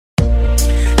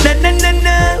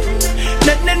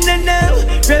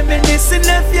Reminiscing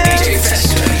of you.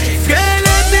 Girl,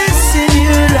 I'm missing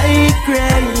you like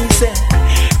crazy.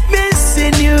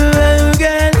 Missing you, oh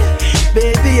girl.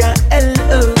 Baby, I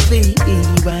L-O-V-E-Y-O-U.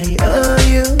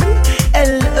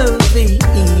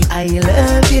 L-O-V-E, I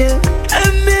love you.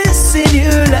 I'm missing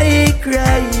you like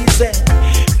crazy.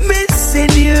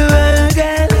 Missing you, oh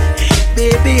girl.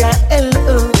 Baby, I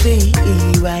L-O-V-E-Y-O-U.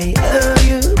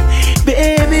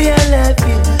 Baby, I love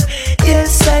you.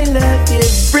 Yes, I love you.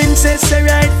 Princess, a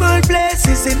rightful place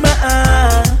is in my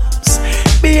arms.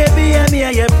 Baby, I'm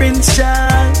here, your Prince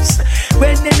Charles.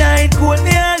 When the night cold,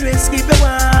 me always keep you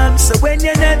warm. So when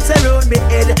you're not around me,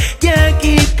 head can't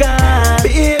keep calm.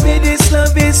 Baby, this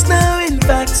love is no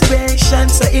infatuation.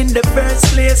 So in the first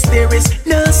place, there is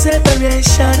no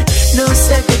separation, no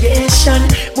segregation,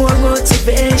 more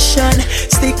motivation.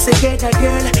 Stick together,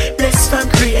 girl, blessed from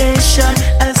creation.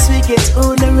 As we get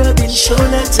older, rubbing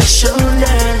shoulder to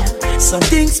shoulder.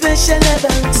 Something special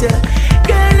about you.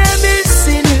 Girl, I'm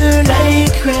missing you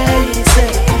like crazy.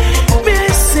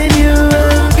 Missing you,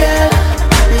 oh girl.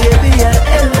 Baby, I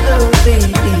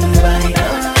L-O-V-E-Y-O.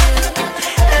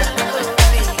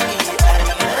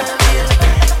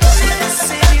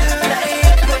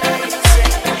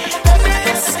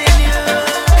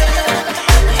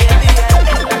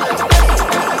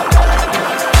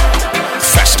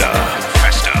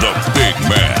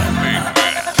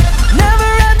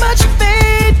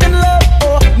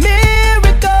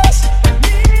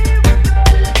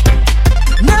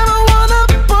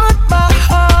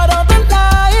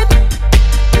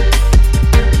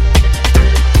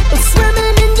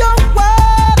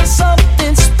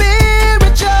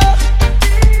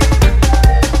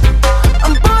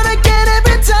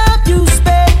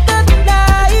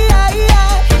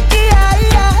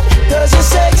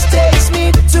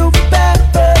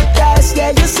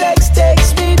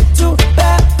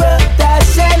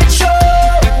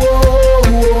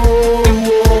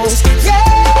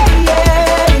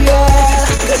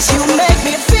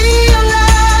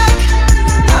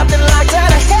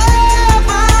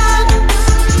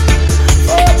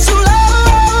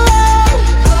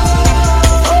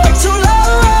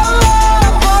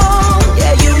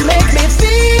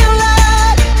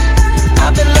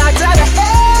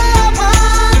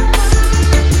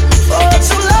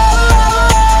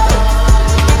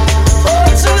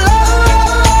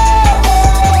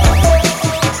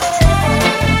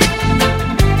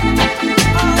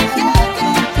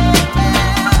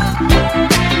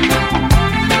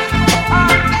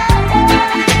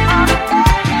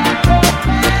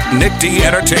 Nick D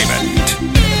Entertainment.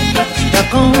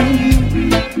 Stuck on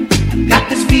you. Got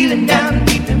this feeling down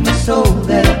deep in my soul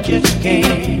that I just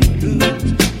can't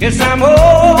lose. Guess I'm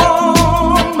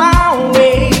on my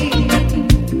way.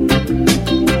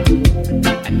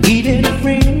 I needed a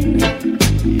friend,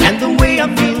 and the way I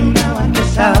feel now, I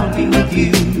guess I'll be with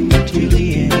you till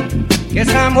the end. Guess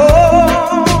I'm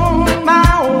on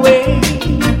my way.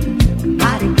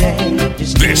 Mighty glad to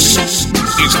stay. This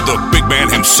is the big man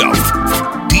himself,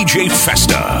 DJ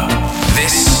Festa.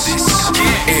 This is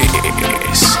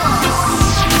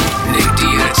Nick D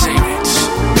Entertainment.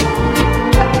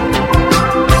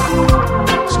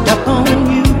 Stuck on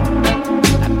you.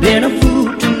 I've been a fool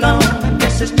too long. I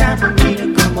guess it's time for me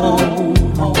to come home.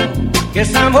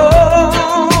 Guess I'm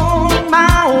on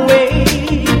my way.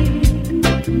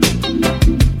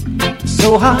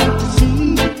 So hard to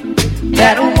see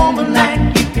that a woman like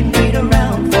you can wait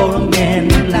around for a man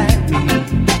like me.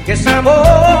 Guess I'm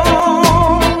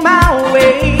on my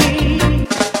way.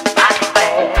 I'm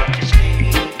glad to stay.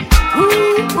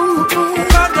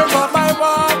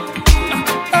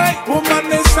 Hey, woman,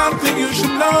 there's something you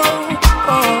should know.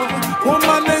 Oh,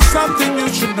 woman, there's something you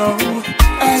should know.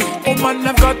 Hey, woman,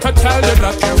 I've got to tell you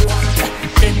that you're one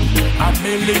in a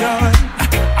million.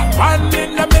 One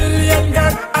in a million,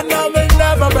 girl. And I will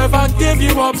never ever give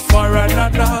you up for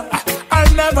another.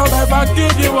 I'll never ever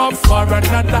give you up for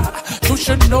another. You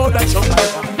should know that you're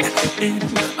one in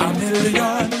a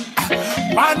million.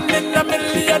 One in a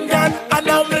million, girl. And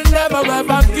I will never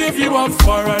ever give you up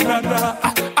for another.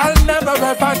 I'll never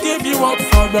ever give you up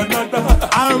for another.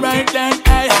 Alright then,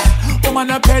 hey.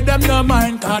 Woman, I pay them no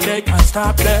mind, cause they can't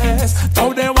stop this.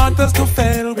 Though they want us to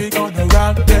fail, we gonna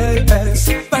rock this.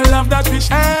 The love that we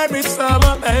share is so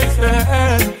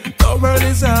amazing. The world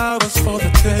is ours for the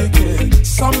taking.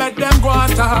 So make them go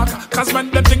and talk, cause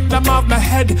when they think them off my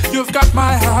head, you've got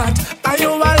my heart. Are you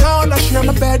alone? I share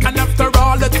my bed. And after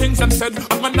all the things I'm said,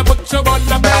 I'm gonna put you on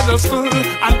the pedestal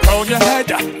and throw your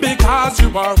head, because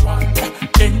you are one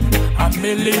in a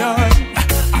million.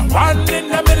 One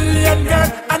in a million,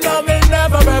 girl, and I will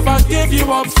never ever give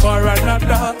you up for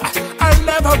another. I'll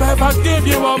never ever give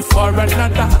you up for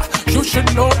another. You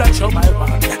should know that you're my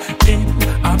one in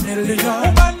a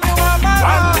million.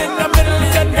 One in a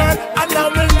million, girl, and I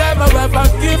will never ever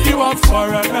give you up for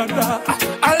another.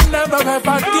 I'll never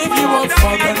ever give you up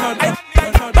for another.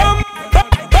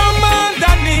 Bum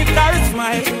underneath her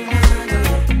smile.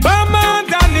 Bum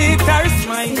underneath her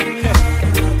smile.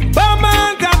 Bum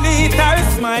underneath her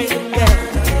smile.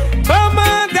 Bum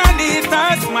underneath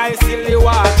her smile. Silly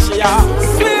watch ya.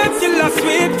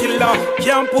 Sweet killer.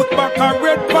 Can't put back a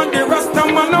red on the Rasta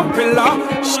man umbrella.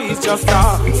 She's just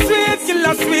a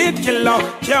sweet killer.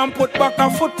 Can't put back a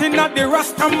foot in the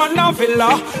Rasta man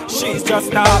villa. She's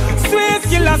just a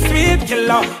sweet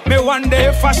killer. Me one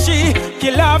day for she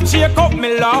kill off Jacob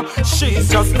Miller. She's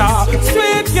just a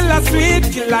sweet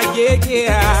killer,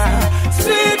 yeah.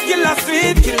 Sweet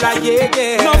killer,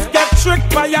 yeah. Love get tricked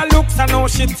by her looks and how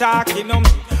she talking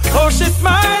how she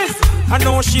smiles, I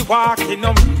know she walking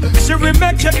She will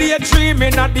make you be a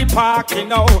dreaming at the park,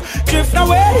 Drift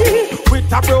away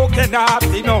with a broken heart,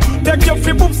 Take your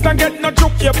free boobs and get no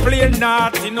joke, you play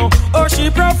not, Oh, she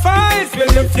provides,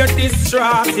 will if you're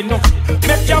distraught,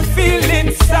 Make you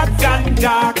feeling sad and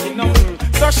dark,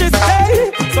 So she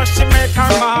stay, so she make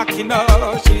her mark,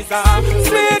 She's a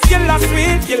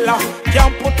sweet killer.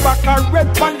 Can't put back a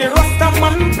red on the Rasta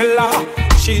man pillar.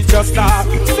 She's just a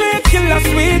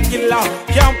sweet killer.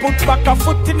 Can't put back a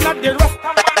foot in the Rasta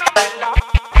man pillar.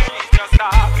 She's just a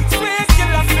sweet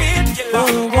killer.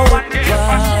 One day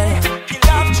for she, kill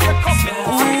off Jacob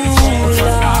Miller. She's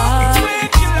just a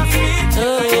sweet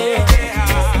killer.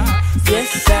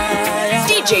 Yes, I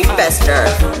DJ Fester.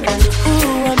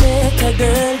 Ooh, I met a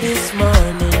girl this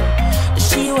morning.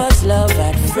 She was love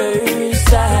at first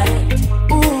sight.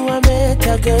 Ooh, I met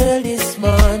a girl this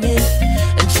morning,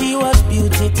 and she was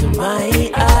beauty to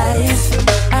my eyes.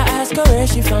 I asked her where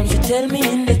she from, she tell me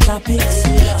in the tropics.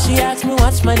 She asked me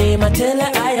what's my name, I tell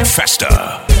her I am Festa.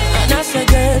 And I said,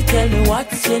 girl, tell me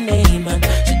what's your name, and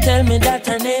she tell me that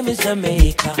her name is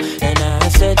Jamaica. And I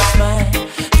said, smile,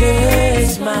 girl,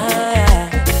 smile.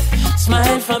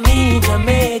 Smile for me,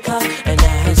 Jamaica. And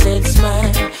I said,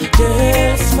 smile,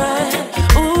 girl, smile.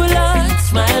 Ooh, Lord,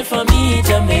 smile for me,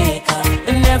 Jamaica.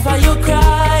 And never you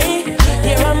cry,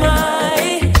 here am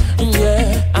I.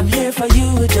 Yeah, I'm here for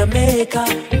you, Jamaica.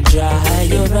 Dry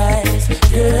your eyes,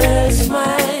 girl,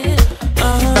 smile.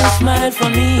 Smile for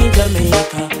me,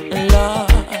 Jamaica.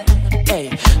 Lord, hey,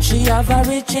 she have a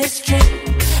rich history.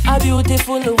 A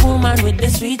beautiful woman with the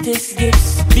sweetest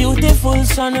gifts. Beautiful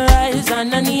sunrise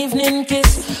and an evening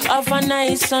kiss of a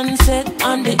nice sunset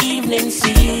on the evening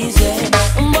season.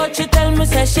 But she tell me,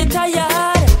 say she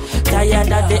tired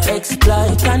of the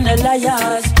exploit and the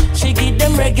liars. She give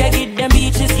them reggae, give them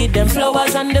beaches, give them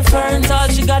flowers and the ferns. All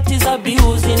she got is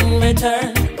abuse in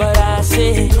return. But I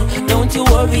say, don't you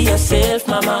worry yourself,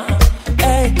 mama.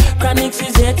 Hey, Chronixx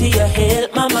is here to your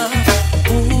help, mama.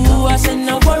 Ooh, I said,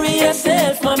 no worry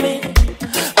yourself, mommy.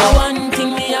 One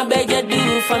thing me, I beg you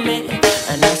do for me.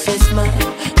 And I say, smile,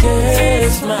 girl,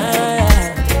 smile.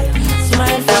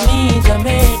 Smile for me,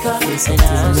 Jamaica. And I said,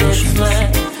 smile,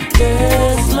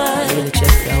 girl, smile.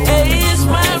 Hey,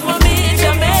 smile for me,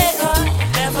 Jamaica.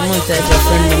 I'm gonna take your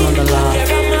friend on the laugh.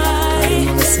 I'm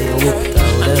gonna say a whip or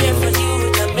whatever.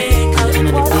 At the end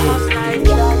of the day,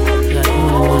 that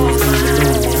only one is gonna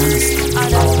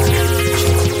be honestly.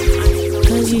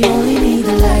 Cause you only need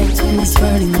the light when it's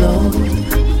burning low.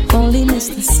 Only miss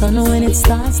the sun when it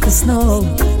starts to snow.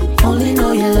 Only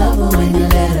know you love her when you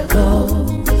let her go.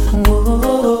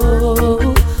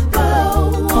 Whoa.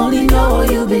 Only know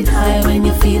you've been high when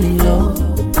you're feeling low.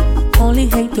 Only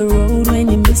hate the road when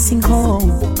you're missing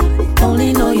home.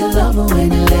 Only know you love her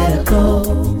when you let her go.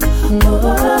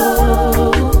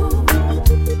 Whoa.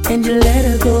 And you let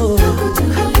her go.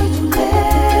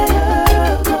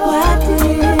 Why did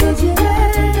you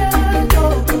let her go?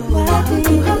 Why did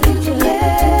you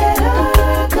let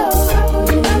her go?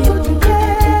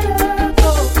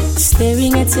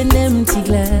 Staring at an empty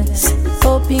glass,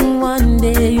 hoping one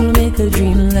day you'll make a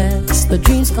dream last. But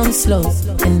dreams come slow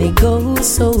and they go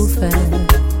so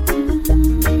fast.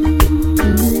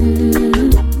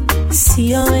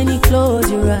 See how when you close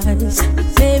your eyes,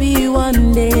 maybe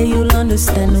one day you'll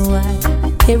understand why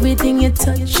everything you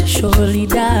touch surely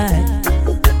die.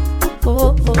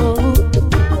 Oh, oh.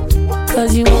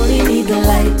 Cause you only need the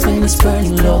light when it's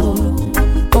burning low.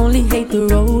 Only hate the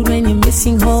road when you're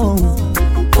missing home.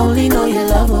 Only know you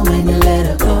love her when you let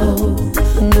her go.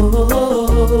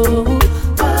 Oh,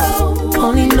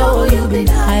 only know you've been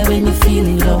high when you're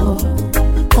feeling low.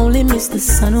 Only miss the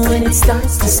sun when it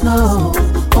starts to snow.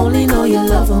 Only know you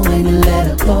love her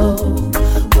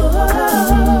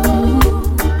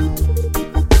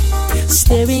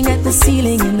staring at the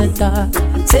ceiling in the dark.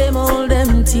 Same old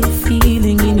empty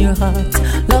feeling in your heart.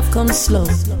 Love comes slow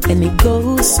and it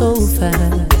goes so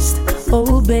fast.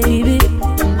 Oh baby,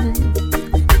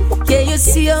 yeah, you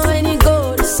see her when you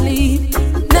go to sleep.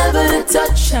 Never to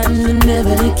touch and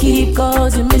never to keep,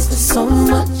 cause you miss her so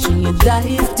much and you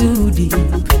dive too deep.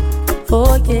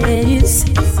 Oh yes,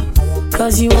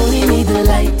 cause you only need the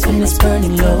light when it's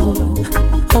burning low.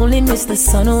 Only miss the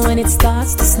sun when it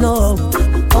starts to snow.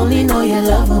 Only know you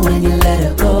love her when you let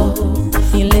her go.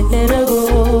 You let her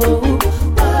go.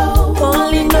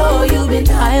 Only know you've been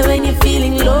high when you're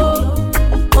feeling low.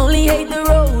 Only hate the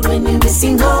road when you're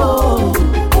missing home.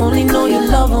 Only know you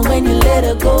love her when you let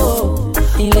her go.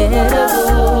 You let her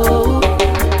go.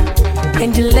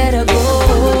 And you let her go.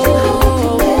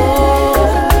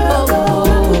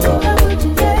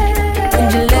 And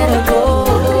you let her go.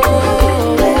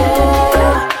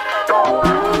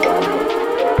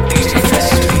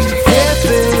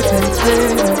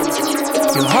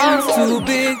 Your heart's too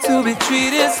big to be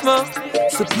treated small,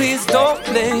 so please don't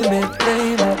blame it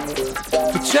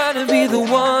for trying to be the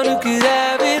one who could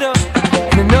have it all.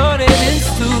 And I know that it's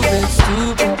stupid,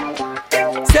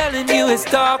 telling you it's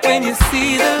dark when you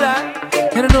see the light.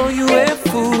 And I know you ain't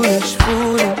foolish.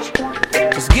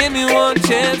 Just give me one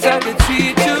chance, I can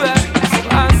treat you right. So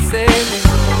I say,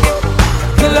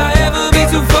 will I ever be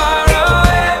too far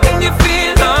away when you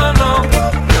feel alone?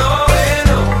 No way,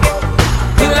 no.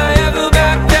 Will I ever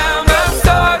back down my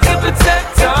sword to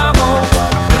protect our home?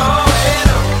 No way,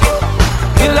 no.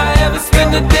 Will I ever spend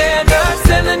the day not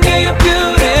telling you you're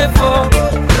beautiful?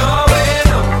 No way,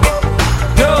 no.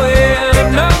 No way,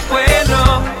 no way, no.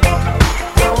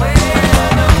 No way,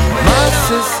 no way. My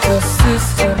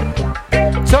sister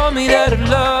told me that if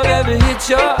love ever hit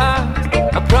your eyes,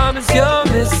 I promise you'll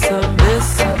miss her.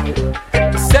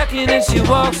 The second that she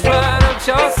walks right up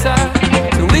your side.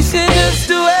 So we should just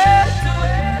do it,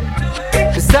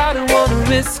 'cause I don't wanna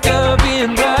risk her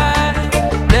being right.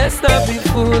 Let's not be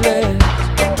foolish.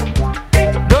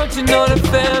 Don't you know the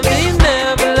family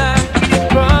never lie?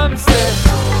 Promise it.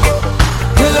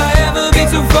 Will I ever be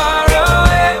too far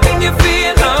away when you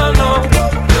feel alone?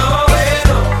 No way,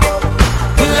 no.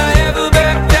 Will I ever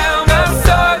back down my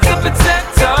sword to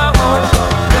protect our home?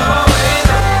 No way,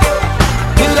 no.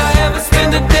 Will I ever spend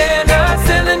the day not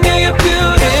telling you you're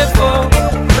beautiful?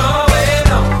 No way,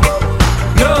 no.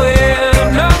 No way,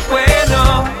 no way, no.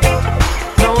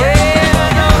 No way,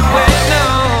 no way, no.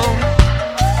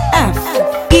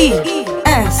 F-E-S-T-A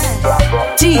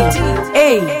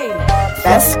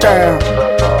Fester.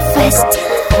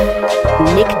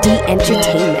 Nick D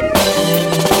Entertainment.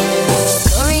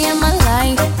 Story of my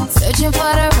life, searching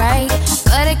for the right,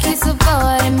 but it keeps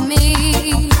avoiding me.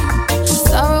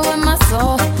 Sorrow in my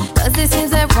soul, 'cause it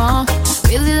seems that wrong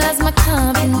really loves my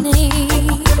company.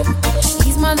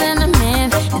 He's more than a man,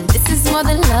 and this is more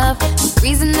than love. The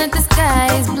reason that the sky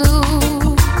is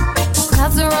blue.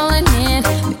 Clouds are rolling in,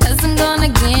 because I'm gone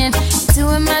again. To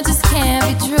him I just can't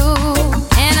be true.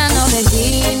 And I know that he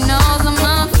knows I'm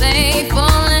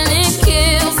unfaithful, and it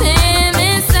kills him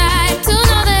inside to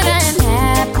know that I am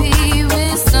happy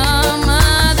with some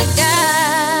other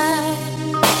guy.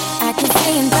 I can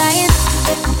see him dying.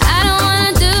 I don't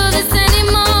wanna do this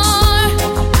anymore.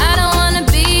 I don't wanna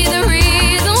be the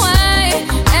reason why.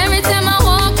 Every time I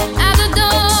walk out the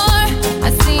door, I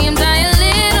see him die a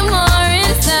little more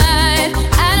inside.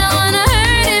 I don't wanna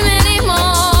hurt him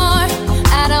anymore.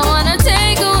 I don't wanna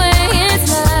take away his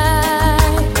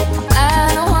life. I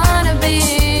don't wanna be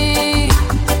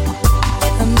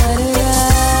a murderer.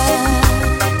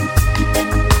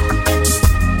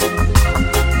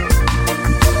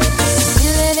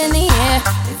 Feel it in the air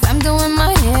as I'm doing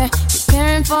my hair,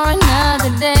 preparing for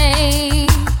another day.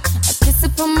 A kiss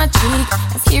upon my cheek,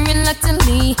 as he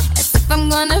reluctantly, as if I'm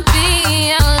gonna be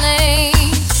out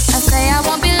late. I say I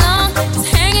won't be long, just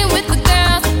hanging with the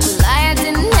girls. A lie I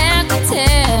didn't have to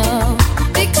tell,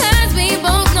 because we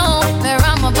both know where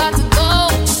I'm about to go,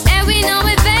 and we know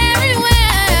it very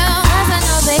well. 'Cause I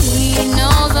know that he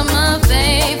knows I'm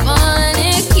unfaithful, and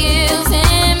it kills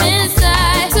him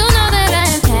inside to know that I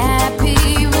am happy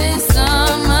with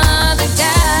some other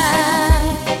guy.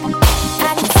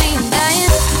 I can see him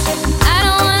dying. I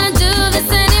don't wanna do this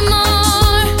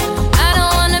anymore. I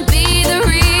don't wanna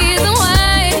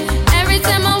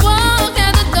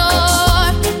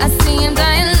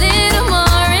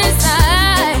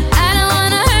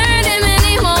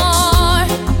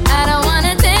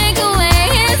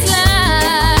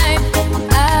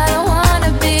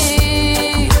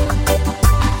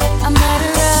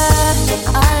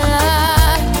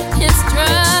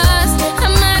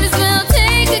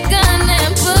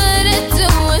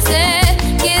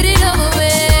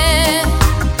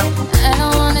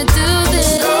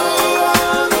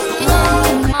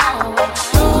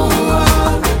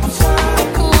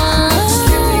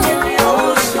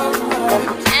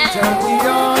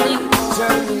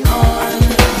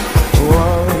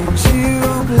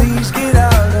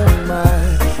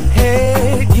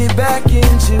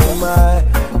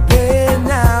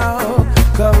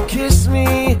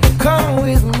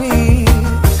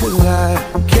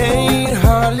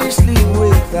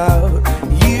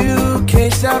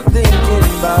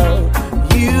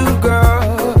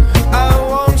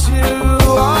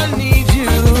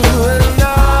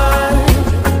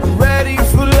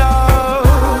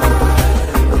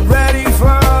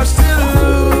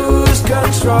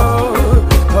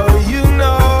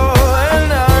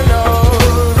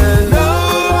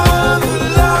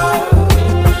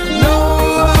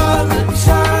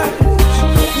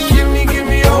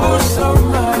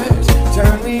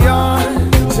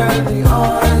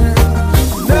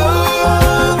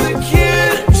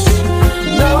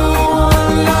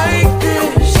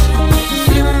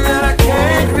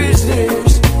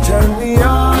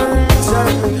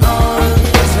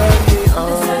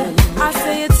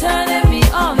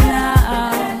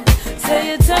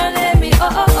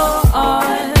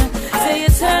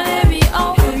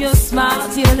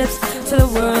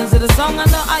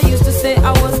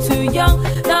you young.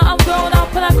 Now I'm grown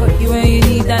up and I got you when you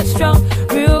need that strong.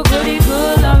 Real goody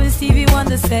good love is Stevie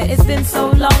Wonder said it's been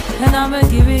so long. And I'ma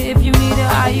give it if you need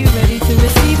it. Are you ready to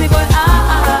receive it? But I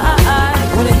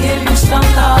wanna give you some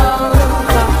love.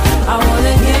 I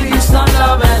wanna give you some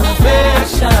love and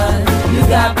affection. You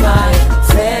got my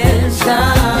attention.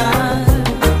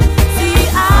 See,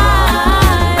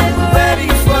 I'm ready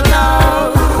for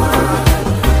love.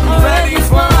 I'm ready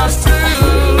for us to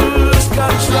lose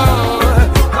control.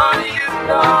 How do you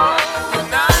know?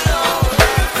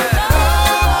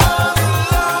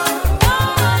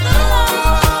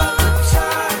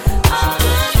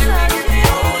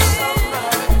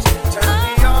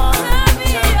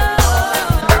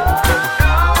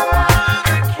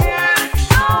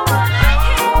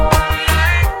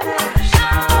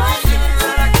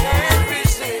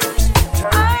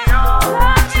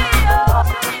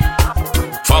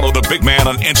 Big Man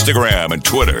on Instagram and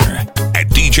Twitter at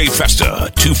DJ Festa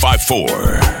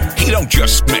 254. He don't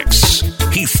just mix,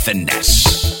 he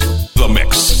finesse the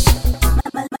mix.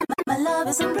 My love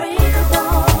is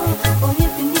unbreakable. Boy,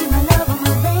 if you need my love, I'm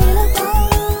available.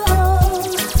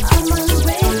 I'm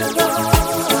unbreakable.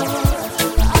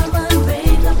 I'm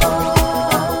unbreakable.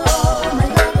 My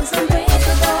love is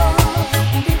unbreakable.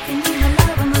 And if you need my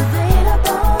love, I'm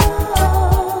available.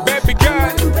 Baby girl,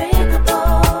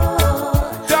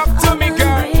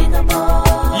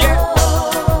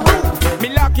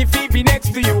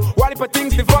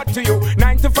 things devote to you.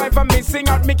 9 to 5 I'm missing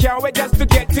out, me can't wait just to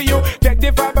get to you. Take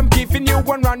the vibe I'm giving you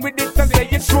and run with it and say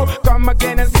it's true. Come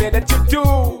again and say that you do.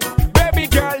 Baby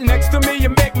girl, next to me you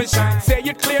make me shine. Say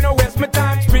it clear, no waste my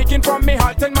time. Speaking from me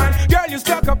heart and mind. Girl, you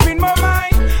stuck up in my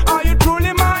mind. Are you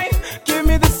truly mine? Give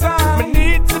me the sign. I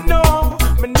need to know,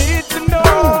 I need to know.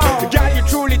 Girl, you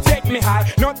truly take me high,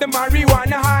 not the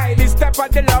marijuana high. This type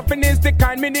of the loving is the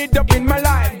kind me need up in my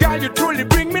life. Girl, you truly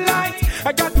bring me light.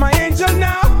 I got my angel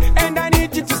now, and I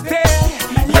need you to stay.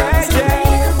 Yeah, yeah.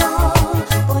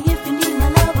 Boy, if you need my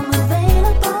love, I'm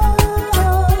available.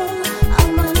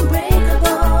 I'm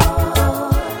unbreakable.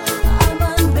 I'm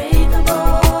unbreakable.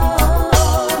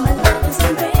 My love is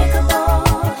unbreakable.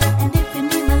 And if you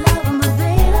need my love, I'm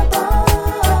available.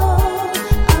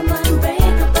 I'm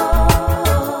unbreakable.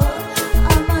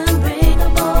 I'm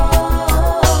unbreakable.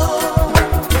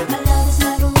 My love is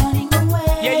never running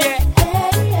away. Yeah, yeah.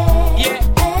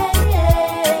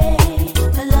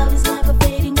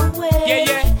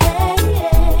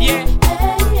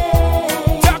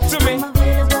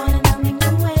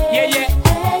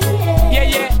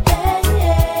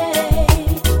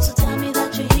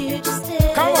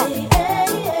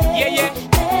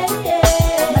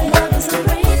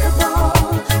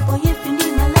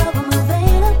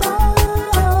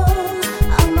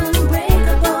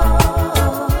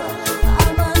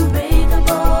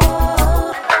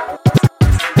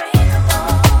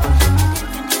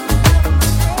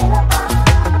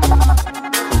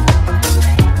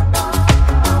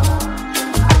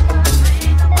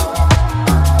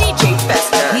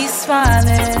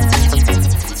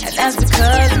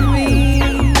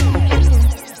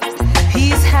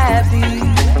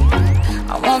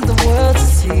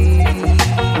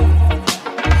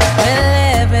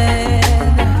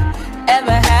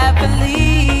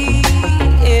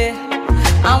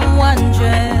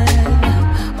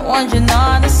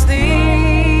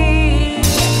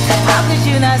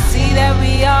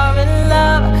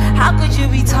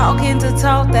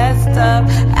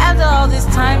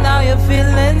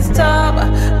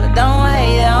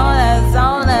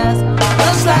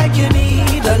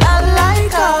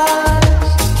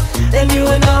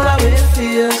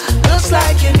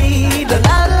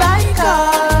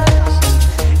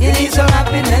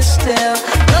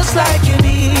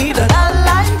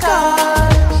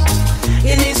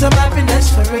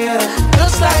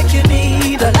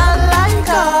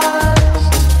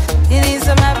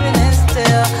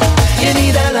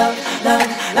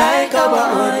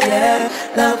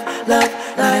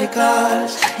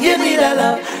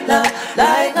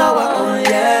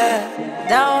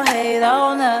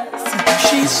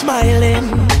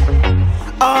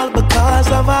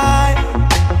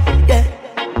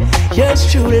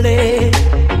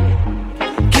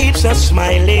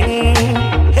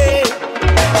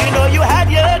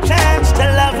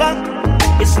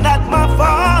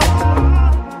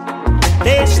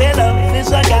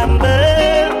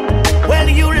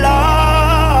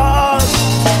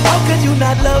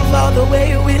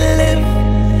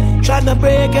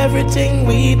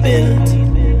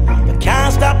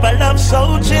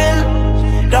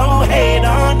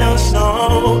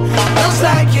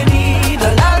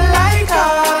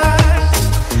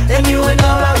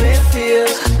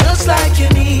 Looks like you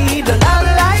need a love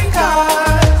like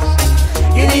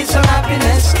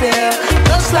happiness still.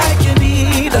 Just like you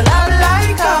need a lot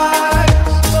like ours.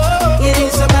 You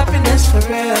need some happiness for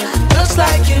real. Just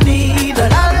like you need a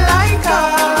lot like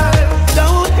ours.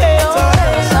 Don't hate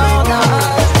us, no.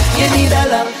 You need a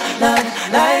love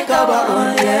like our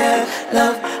own, yeah.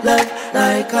 Love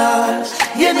like ours.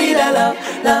 You need a love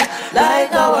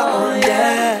like our own,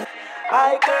 yeah.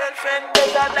 My girlfriend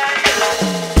is a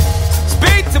nice.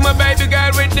 Speak to my baby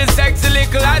girl with this sexy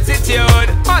little attitude.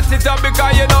 Hot it up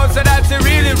because you know so that's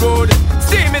really rude.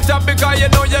 Steam it up because you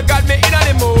know you got me in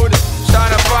the mood.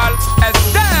 Shana Paul,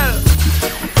 Estelle.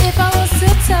 If I was to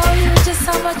tell you just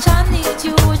how much I need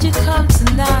you, would you come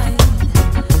tonight?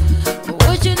 Or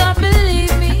would you not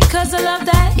believe me? Cause a love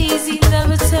that easy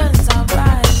never turns out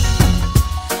right.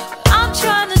 I'm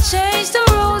trying to change the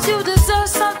rules. You deserve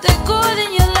something good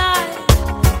in your life.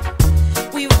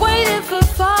 We've waited for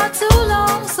far too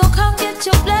long, so come get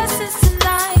your blessings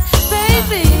tonight.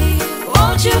 Baby,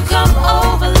 won't you come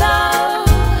over, love,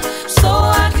 so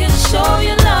I can show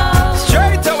you love.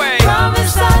 Straight away.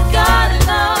 Promise I got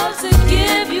enough to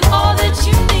give you all that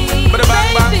you need.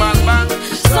 Bang, bang, bang.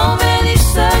 So many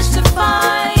search to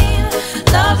find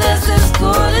love that's as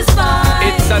good as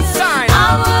mine. It's a sign.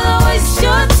 I will waste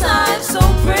your time, so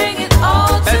bring it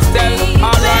all to Estelle, me,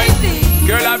 alright. baby.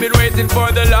 Girl, I've been waiting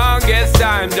for the longest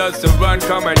time just to run,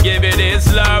 come and give it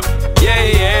this love. Yeah,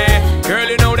 yeah. Girl,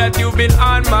 you know that you've been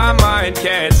on my mind.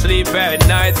 Can't sleep at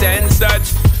night and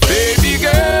such. Baby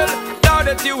girl, now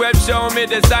that you have shown me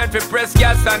the sign for press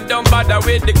gas and don't bother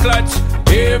with the clutch.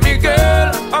 Hear me,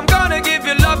 girl, I'm gonna give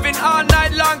you loving all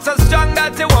night long, so strong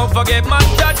that you won't forget my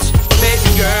touch.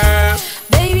 Baby girl,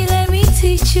 baby, let me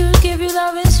teach you, give you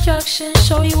love instruction,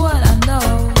 show you what I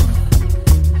know.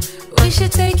 We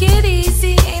should take it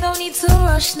easy, ain't no need to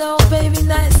rush, no, baby,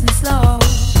 nice and slow.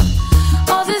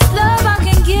 All this love I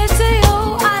can give to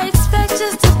you, I expect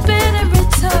just a bit in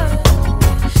return.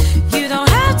 You don't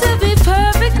have to be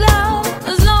perfect, love,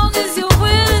 as long as you're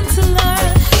willing to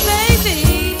learn.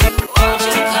 Baby, won't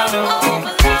you come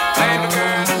over, love, baby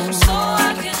girl, so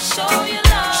I can show you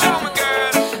love. show me,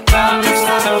 girl. Promise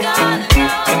I got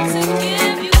enough to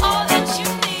give you all that you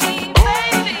need,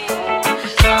 baby.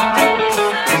 So many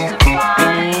search to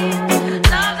find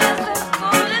love that's as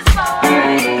good as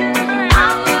mine. I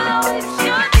will always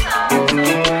your time.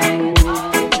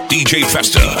 DJ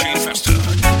Festa.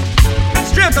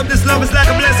 Straight up, this love is like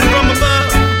a blessing from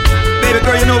above. Baby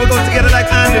girl, you know we go together like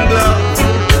hand in glove.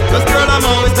 Cause girl, I'm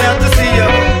always glad to see you.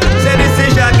 Say this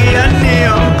is Shaggy and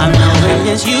Neo. I'm knowing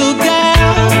it's you, girl.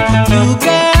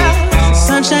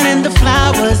 Sunshine and the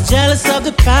flowers, jealous of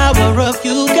the power of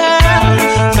you, girl.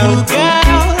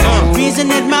 Reason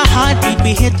that my heartbeat,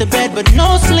 we hit the bed but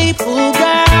no sleep, ooh,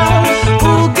 girl.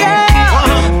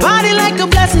 Body like a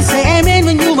blessing, say amen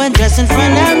when you undress in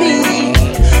front of me.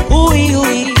 Ooh,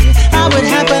 I would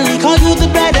happily call you the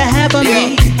better half of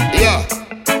me. Yeah.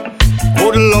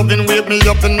 Put loving, wake me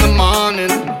up in the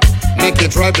morning. Make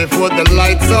it right before the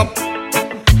lights up.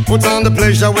 Put on the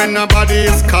pleasure when nobody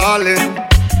is calling.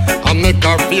 I make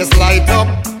her face light up.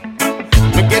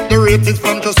 Me get the ratings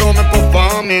from just how me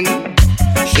performing.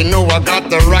 She know I got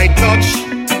the right touch,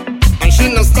 and she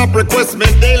no stop request me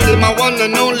daily. My one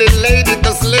and only lady,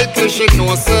 cause lately she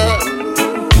knows her.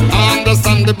 I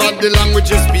understand the body language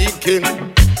you're speaking,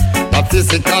 that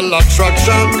physical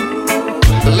attraction.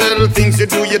 The little things you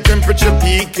do, your temperature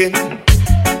peaking.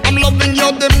 I'm loving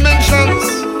your dimensions.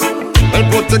 Well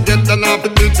put together now, the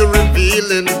beauty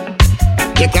revealing.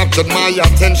 You captured my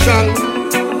attention.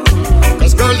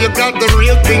 Cause girl, you got the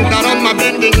real thing, that on my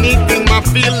bending knee thing. My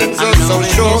feelings are so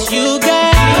sure. You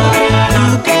girl.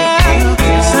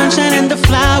 Sunshine and the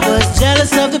flowers,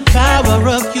 jealous of the power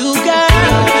of you, girl.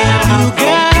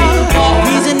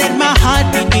 Reason that my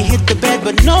heartbeat, we hit the bed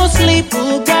but no sleep,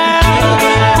 ooh, girl.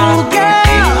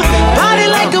 Body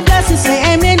like a blessing, say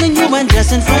amen when you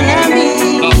undress in front of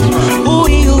me. Ooh,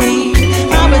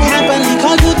 I would happily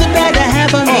call you the better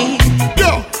half of me.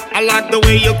 Yo, I like the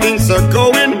way your things are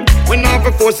going. When I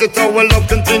force it, our love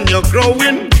continue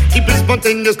growing. Keep it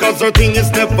spontaneous, cause our thing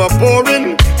is never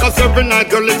boring. Cause every night,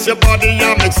 girl, it's your body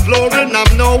I'm exploring.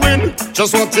 I'm knowing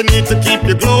just what you need to keep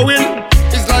you glowing.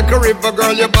 It's like a river,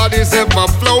 girl, your body's ever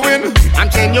flowing. I'm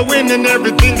genuine in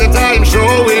everything that I'm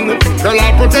showing. Girl,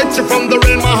 I'll protect you from the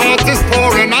rain, my heart is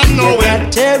pouring, I know you got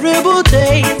it. Terrible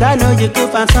taste, I know you could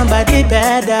find somebody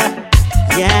better.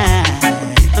 Yeah,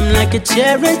 I'm like a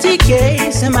charity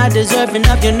case. Am I deserving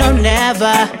of you? No,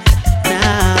 never.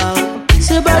 Now,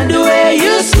 it's about the way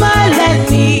you smile at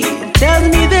me. Tells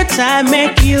me that I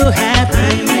make you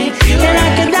happy. And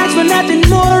I can dance for nothing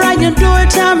more. I adore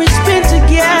time we spend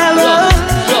together.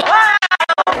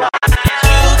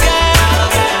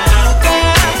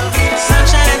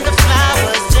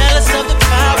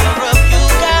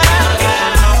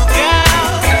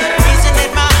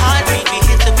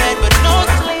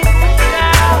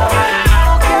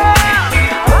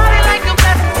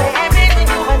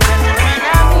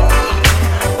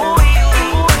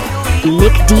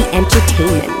 Nick D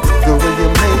Entertainment. The way you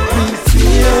make me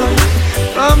feel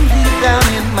from deep down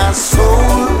in my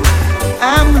soul,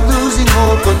 I'm losing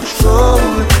all control.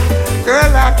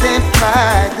 Girl, I can't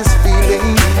fight this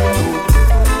feeling.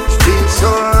 It feels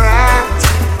so right.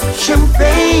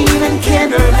 Champagne and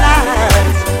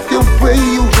candlelight, the way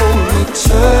you hold me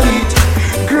tight.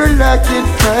 Girl, I can't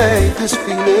fight this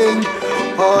feeling.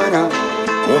 Oh no.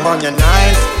 Woman, you're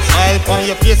nice. Smile on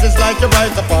your face is like you're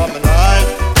right upon my night.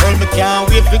 Girl, me can't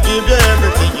wait to give you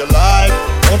everything you like.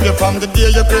 Hope you from the day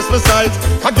your Christmas sight.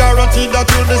 I guarantee that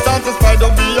you'll be satisfied.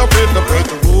 Don't be afraid to break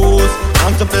the rules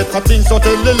and to better things, so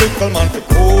tell the little man to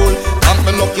cool. I'm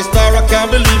my lucky star, I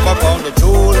can't believe I found the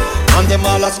tool. And them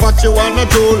all ask what you wanna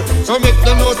do, so make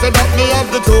them know say that me have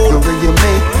the tool. The way you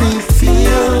make me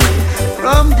feel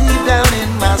from deep down in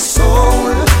my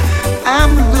soul,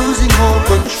 I'm losing all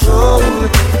control.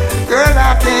 Girl,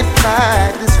 I can't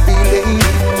fight this feeling.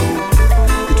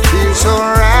 It feels so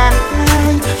right.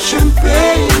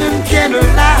 Champagne and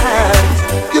candlelight,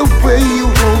 the way you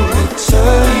hold me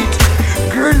tight.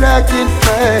 Girl, I can't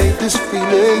fight this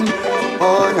feeling.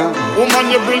 Oh no.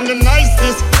 Woman, you bring the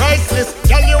niceness, priceless.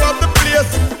 Tell you of the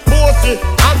place, bossy.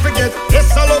 I forget,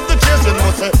 yes, I love the chase. You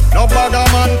know, say, no bagger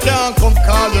man can come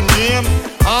call your name.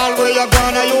 All where you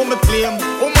gonna, you me claim.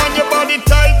 Woman, your body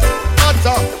tight,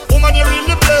 hotter. Woman, you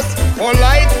really blessed.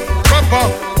 Polite, proper,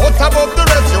 out above the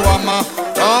rest. You are my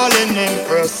darling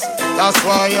empress. That's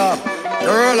why,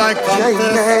 girl, I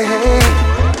confess.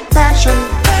 Passion,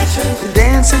 you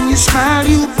dance and you smile,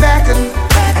 you beckon,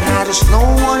 and I just know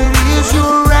what it is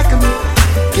you reckon.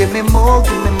 Give me more,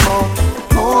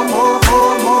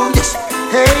 yes.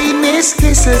 Hey, Miss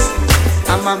Kisses,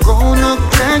 I'm gonna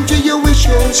grant you your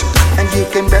wishes, and you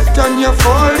can bet on your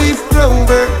 4-leaf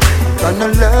clover. I'm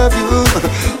gonna love you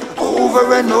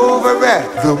over and over.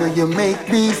 The way you make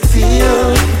me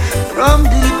feel from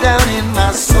deep down in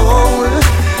my soul,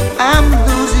 I'm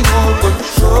losing all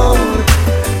control.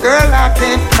 Girl, I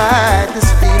can't fight this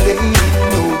feeling.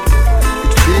 No,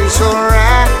 it feels so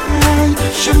right.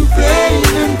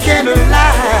 Champagne and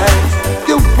candlelight,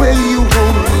 the way you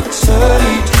hold me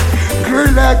tight.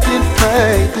 Girl, I can't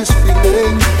fight this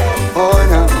feeling. Oh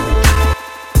no.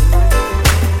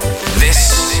 This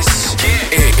is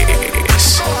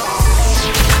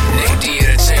Nick D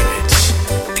Entertainment,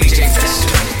 DJ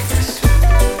Festa.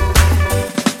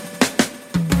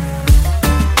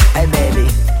 Hey baby,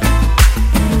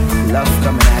 love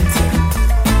coming at you,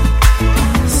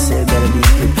 so you better be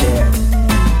prepared.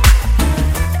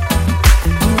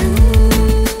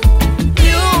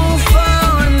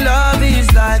 Newfound love is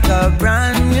like a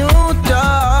brand new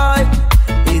toy.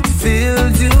 It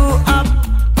fills you up,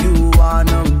 you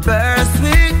wanna burst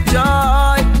with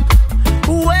joy.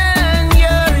 When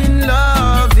you're in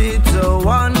love, it's a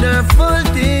wonderful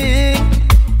thing.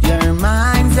 Your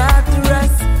mind's at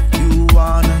rest, you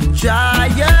wanna try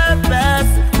your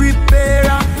best. Prepare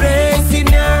a place in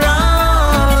your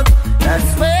heart,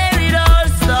 that's where it all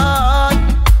starts.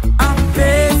 A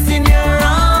place in your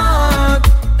heart,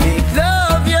 make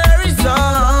love your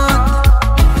resort.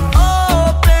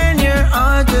 Open your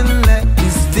heart and let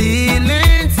these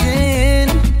feelings in.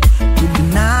 To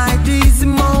deny these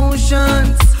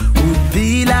emotions would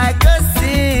be like a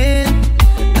sin.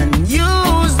 And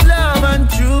use love and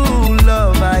true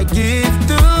love I give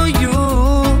to you.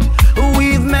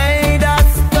 We've made a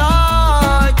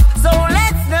start, so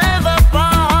let's never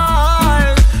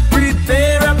part.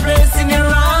 Prepare a place in your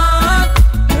heart,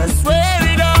 that's where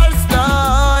it all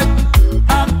starts.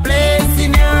 A place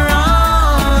in your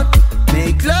heart,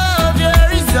 make love your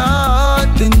resort.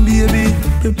 Then baby,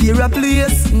 prepare a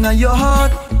place in your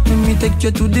heart. Let me take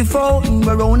you to the fountain,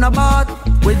 we're round about.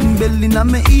 Wedding bell in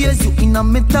my ears, you in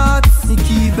my thoughts. Me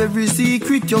keep every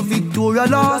secret, your Victoria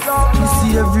lost. Me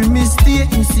see every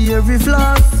mistake, me see every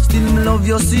flaw. Still me love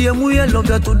you same way, love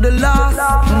you to the last.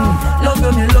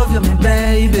 Love you, me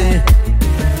baby.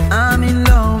 I'm in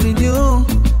love with you.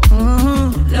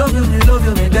 Love you,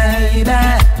 me baby.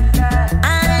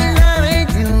 I'm in love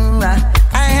with you.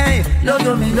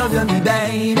 Love you, me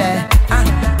baby.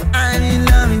 I'm in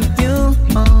love with you.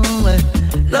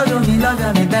 Love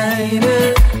you, me baby.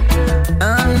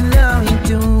 I'm in love with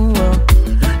you.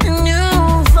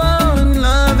 Newfound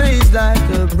love is like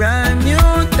a brand new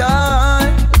toy.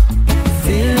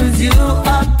 Fills you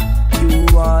up, you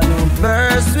wanna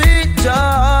burst with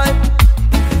joy.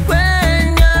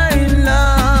 When you're in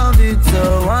love, it's a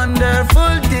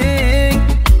wonderful thing.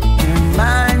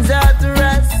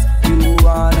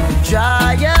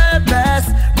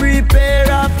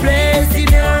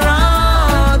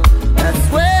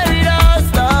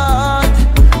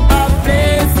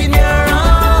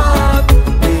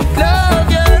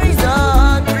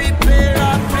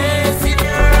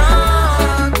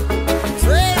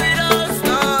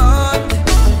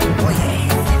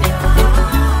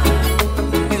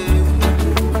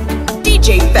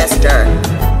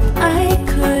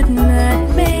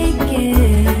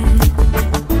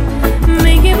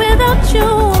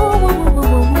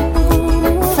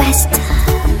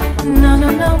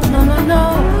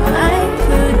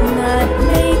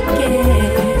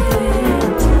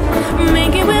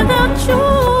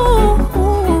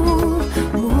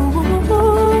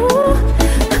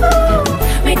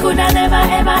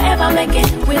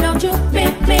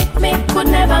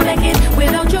 never make it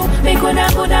without you. Me coulda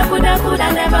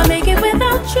never make it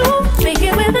without you. Make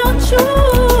it without you.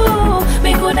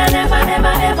 Me coulda never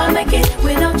make it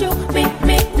without you. Me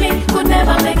could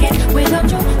never make it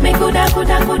without you. Me coulda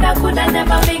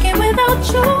never make it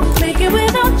without you. Make it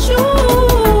without you.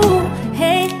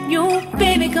 Hey, you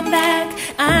baby, come back.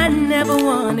 I never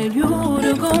wanted you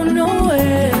to go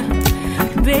nowhere.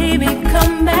 Baby,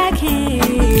 come back here.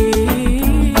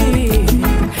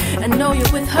 I know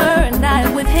you're with her and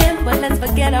I'm with him, but let's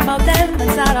forget about them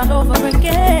and start all over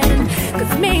again.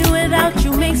 Cause me without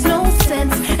you makes no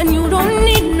sense, and you don't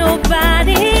need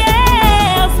nobody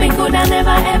else. Me coulda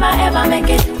never make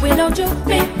it without you.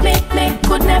 Me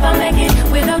could never make it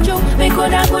without you. Me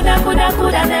coulda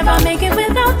never make it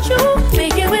without you.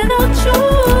 Make it without you.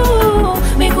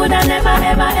 Me coulda never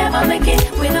make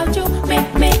it without you. Me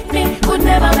could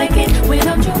never make it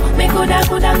without you. Me coulda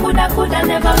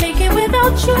never make it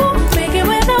without you. Make it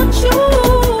without you.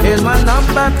 Here's my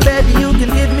number, baby, you can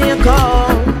give me a call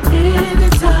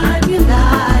anytime you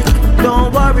like.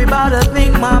 Don't worry about a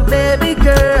thing, my baby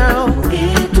girl.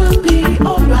 It will be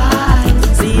alright.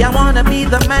 See, I wanna be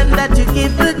the man that you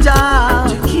give the job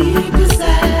to keep you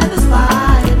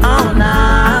satisfied all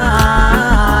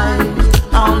night,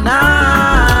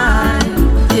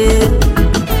 yeah.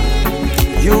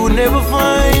 You never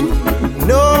find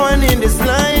no one in this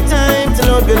lifetime to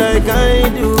love you like I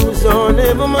do, so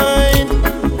never mind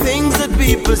things that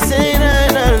people say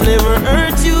that I'll never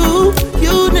hurt you.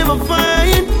 You never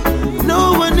find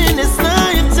no one in this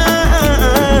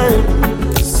lifetime,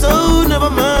 so never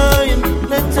mind,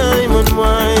 let time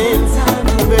unwind.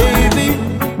 Baby,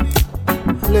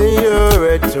 lay your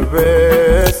head to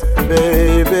rest,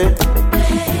 baby.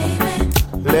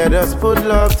 Let us put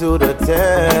love to the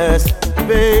test,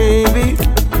 baby,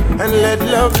 and let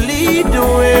love lead the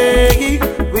way.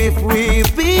 If we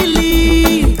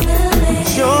believe,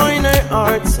 join our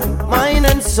hearts and mind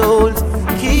and souls,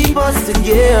 keep us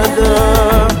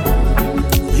together.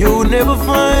 You never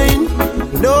find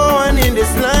no one in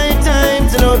this lifetime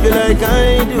to love you like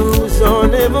I do, so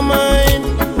never mind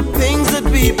things that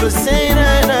people say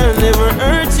that I'll never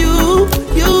hurt you.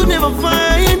 You never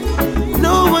find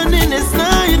no one in this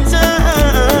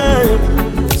lifetime,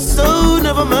 so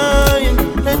never mind,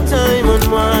 let time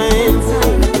unwind.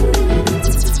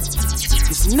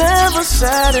 He's never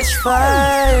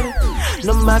satisfied,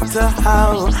 no matter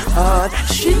how hard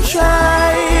she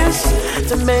tries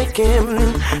to make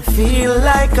him feel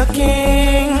like a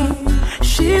king.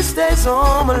 She stays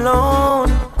home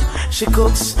alone, she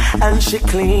cooks and she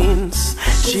cleans.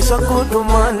 She's a good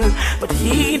woman, but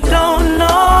he don't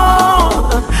know.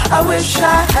 I wish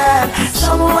I had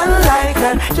someone like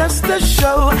her, just to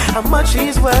show how much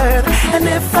he's worth. And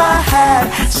if I had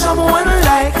someone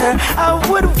like her, I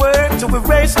would work to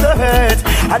erase the hurt.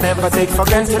 I never take for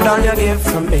granted all you give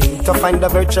to me. To find a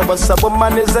virtuous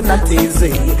woman is not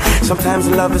easy. Sometimes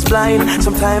love is blind,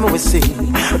 sometimes we see.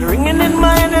 But ringing in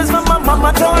my ears, my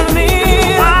mama told me,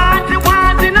 want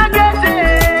it, I get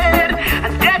it.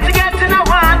 And getting, I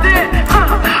want it. I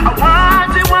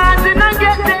want it, I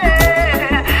get it.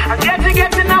 I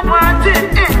getting, I want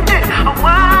it. I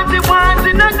want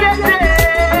it, I get it.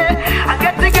 I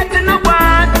getting, I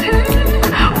want it.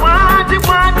 Want it,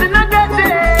 I get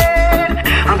it.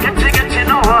 I'm getting,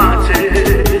 I want it.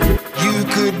 You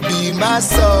could be my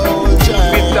soldier,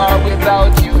 with or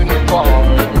without uniform,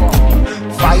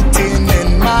 fighting in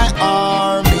my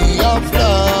army of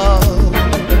love.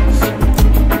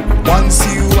 Once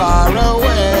you are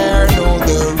aware, know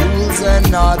the rules and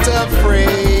not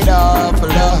afraid of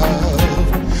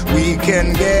love, we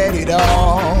can get it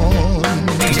on.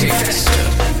 DJ Festa.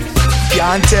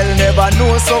 Can't tell, never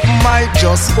know, something might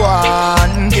just go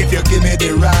on. If you give me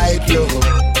the right love,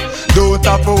 don't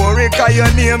have to worry, cause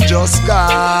your name just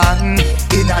gone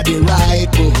in the right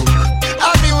book.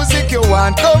 A music you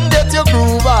want, come get your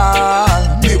groove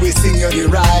on. May we sing you the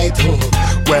right hook.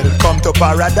 Welcome to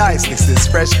paradise, this is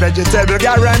fresh vegetable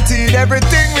guaranteed,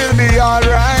 everything will be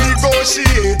alright.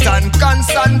 Negotiate and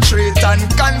concentrate and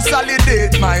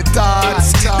consolidate my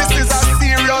thoughts. This is a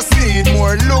serious need,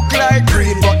 more look like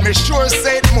greed, but me sure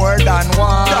say it more than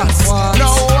once.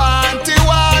 No want it,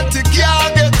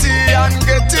 can't get it, and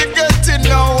get it,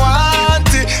 no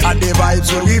want it. And the vibes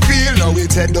when we feel, now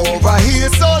it's head over here,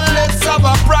 so let's have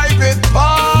a private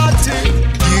party.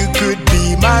 You could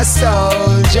be my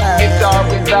soldier, with or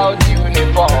without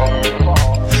uniform,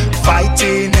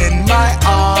 fighting in my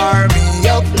army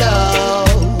of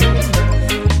love.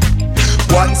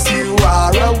 Once you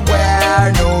are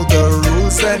aware, know the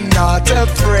rules and not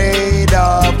afraid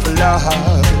of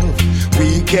love,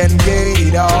 we can get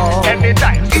it on.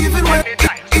 Anytime.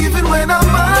 Even when I'm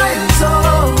miles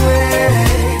off,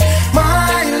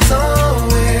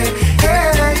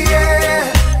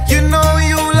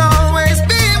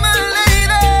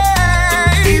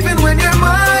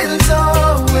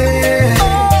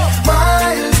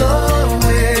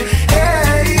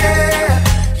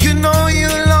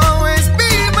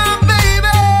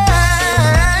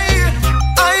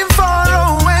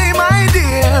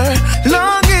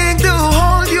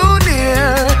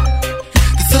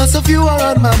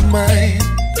 on my mind.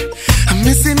 I'm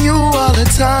missing you all the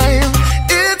time.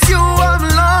 It's you I'm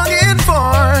longing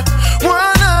for.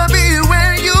 Wanna be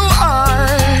where you are.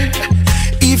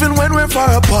 Even when we're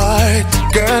far apart,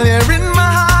 girl, you're in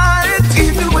my heart.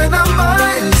 Even when I'm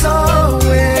miles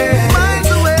away.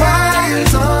 Miles away.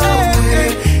 Miles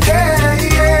away. Yeah,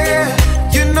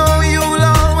 yeah. You know you'll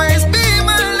always be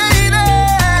my lady.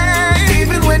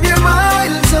 Even when you're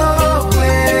miles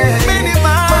away. Many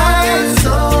miles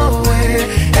away.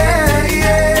 Yeah,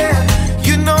 yeah.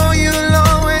 You know you'll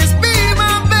always be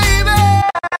my baby.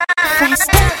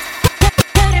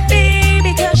 Could it be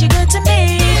because you're good to me?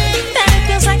 That it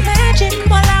feels like magic.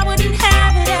 Well, I wouldn't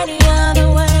have it any other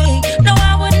way. No,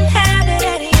 I wouldn't have it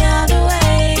any other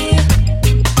way.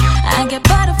 I get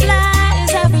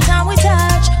butterflies every time we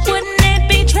touch. Wouldn't it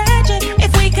be tragic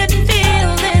if we couldn't feel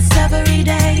this every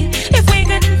day? If we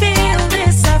couldn't feel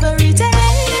this every day?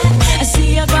 I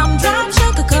see your gumdrop,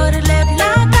 sugar-coated lip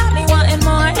lock, got me wanting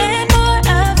more and more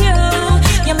of you.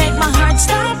 You make my heart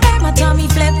stop, and my tummy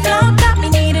flip-flop, got me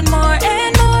needing more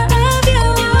and more of you.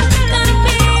 Gonna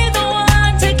be the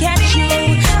one to catch you,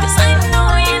 'cause I know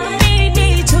you need me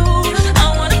too. I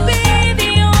wanna be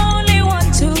the only one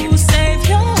to save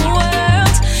your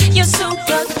world. You're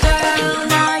super girl,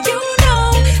 now you know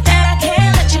that I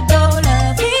can't let you go.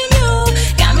 Loving you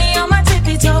got me on my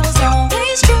tippy toes,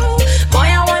 always true. Boy,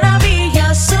 I wanna be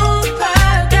your super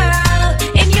girl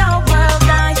in your world.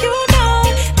 Now you know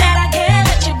that I can't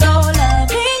let you go.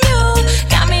 Loving you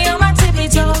got me on my tippy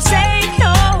toes, save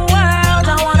your world.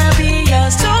 I wanna be your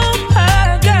super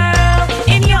girl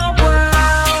in your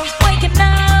world. Waking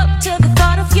up to the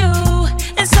thought of you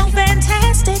is so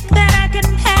fantastic that I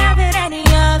couldn't have it any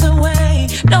other way.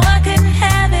 No, I couldn't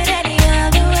have it any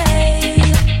other way.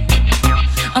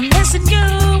 I'm missing you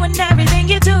and everything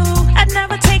you do. I'd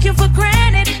never take you for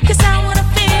granted, 'cause I wanna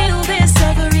feel this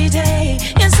every day.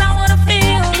 Yes, I wanna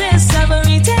feel this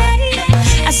every day.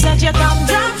 I said your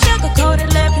gumdrop,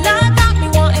 sugar-coated lip lock, got me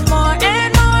wanting more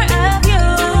and more of you.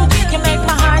 You make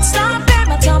my heart stop, and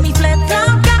my tummy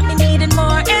flip-flop, got me needing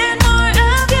more and more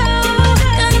of you.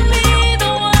 Gonna be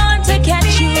the one to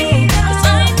catch you, 'cause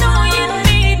I know you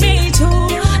need me too.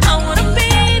 I wanna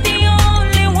be the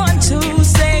only one to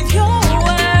save your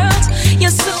world.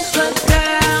 You're super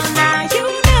girl, now you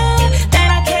know that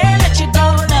I can't let you go.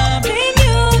 Loving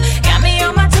you got me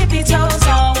on my tippy toes,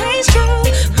 always true.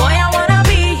 Boy, I wanna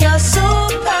be your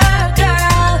super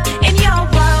girl in your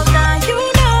world. Now you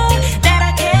know that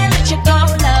I can't let you go.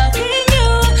 Loving you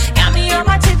got me on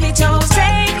my tippy toes,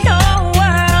 save your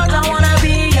world. I wanna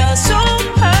be your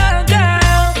super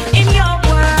girl in your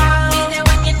world. Be there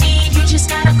when you need, you just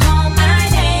gotta call my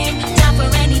name. Down for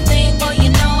anything, boy, you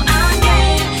know I'm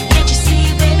game. Can't you see,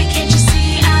 baby, can't you see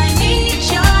I need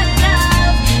your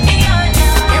love and your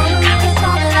love. I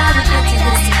thought that I would get to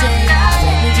this today.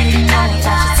 We didn't know if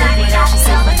I should say what I should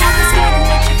say, but I'm scared of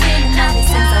what you're feeling now. These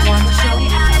things I want to show you.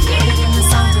 I put it in the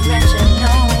song to let you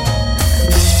know.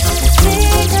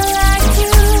 Think like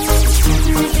you,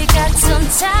 if you got some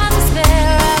time to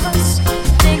spare, I was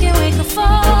thinking we could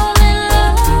fall in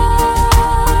love.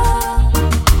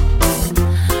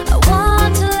 I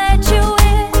want to let you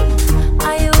in.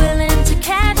 Are you willing to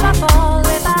catch my fall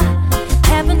if I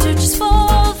happen to just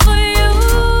fall for you?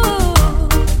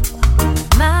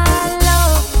 My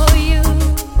love for you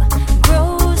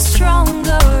grows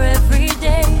stronger every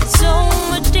day, so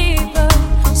much deeper,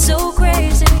 so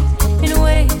crazy in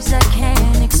ways I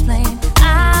can't explain.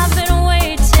 I've been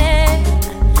waiting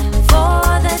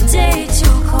for the day to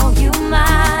call you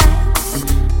mine.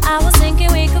 I was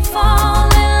thinking we could fall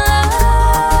in love.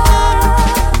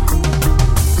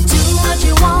 Do what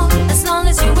you want as long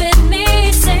as you're with me.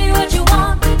 Say what you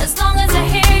want as long as I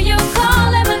hear you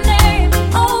calling my name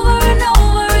over and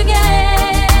over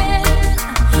again.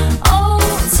 Oh,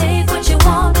 take what you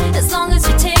want as long as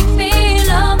you take me.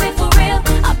 Love me for real,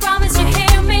 I promise you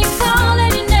hear me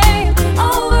calling your name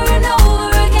over and over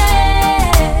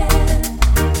again.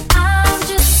 I'm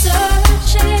just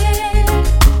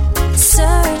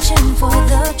searching for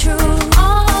the truth.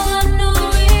 All I know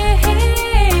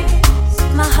is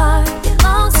my heart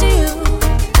belongs to you.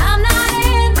 I'm not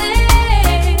in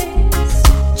this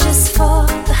just for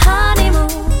the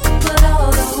honeymoon, but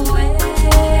all the way.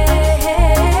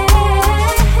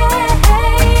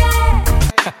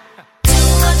 Do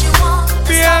what you want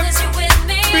as long as you're with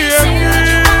me. Say what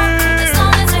you want as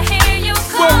long as I hear you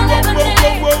calling my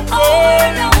name over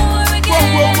and over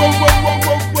again.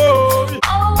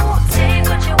 Oh, take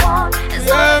what you want as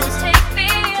long as you take me.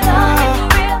 Love me for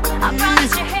real, I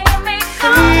promise you hear me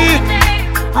calling your name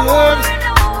over and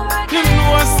over again. You know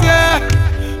I said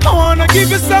I wanna give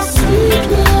you some sweet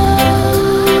love.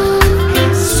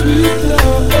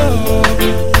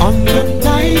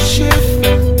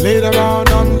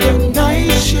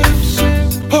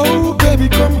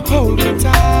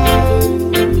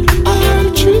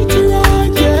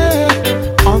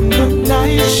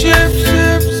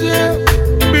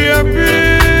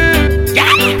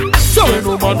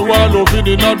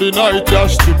 the night, yeah.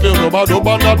 She play rub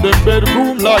on at them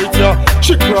bedroom light, yeah.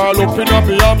 She crawl up in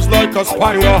her arms like a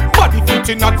spider. Body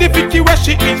fitting at the 50 where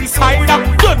she inside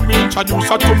her. Then me introduce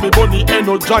her to me bunny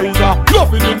energizer.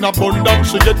 Loving in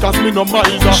abundance, she get us me no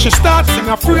miser. She starts sing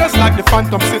a phrase like the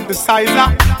phantom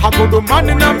synthesizer. I go the man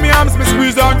in her arms, me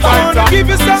squeeze her tighter. I wanna give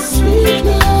you some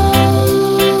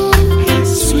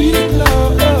sweet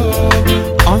love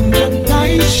on the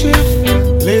night shift.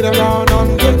 Later on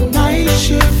the night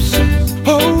shift.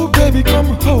 Oh baby, come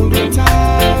hold me tight.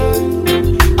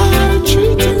 I'll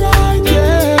treat you right,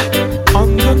 yeah.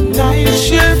 On the night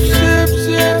shift,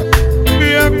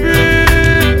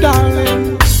 baby,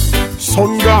 darling.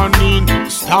 Sun gone in,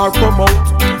 star come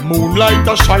out. Moonlight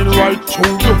a shine right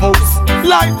through the house.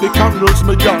 Light the candles,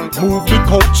 my girl, move the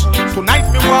couch.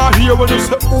 Tonight me want hear when you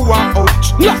say ooh and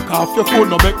ouch. Lock off your phone,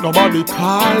 no make nobody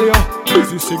call you.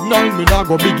 Busy signal, me nah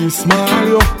go biggie smile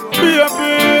you.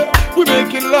 Baby, we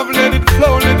making love, let it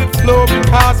flow,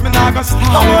 because me nah go stop.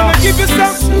 I wanna give you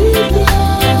some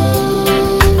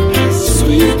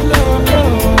sweet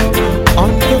love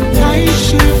on the night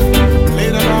shift.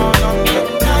 Later on the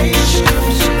night shift.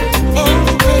 Oh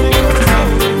baby,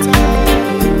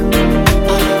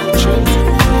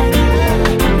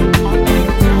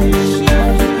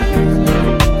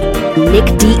 Nick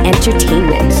D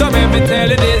Entertainment. So let me tell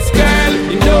you this, girl,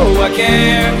 you know I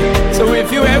care. So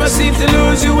if you ever seem to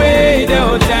lose your way,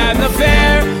 don't have no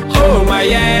fear. Hold my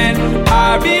hand,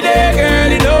 I'll be there,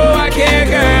 girl, you know I care,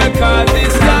 girl. Cause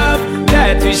this love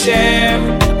that we share,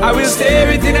 I will steer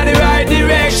it in the right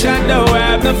direction, don't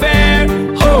have no fear.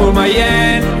 Hold my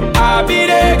hand, I'll be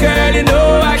there, girl, you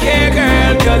know I care,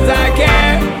 girl. Cause I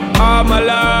care, all my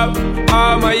love,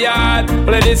 all my yard.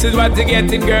 Well, this is what you're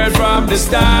getting, girl, from the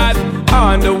start.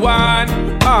 On the one,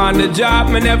 on the job,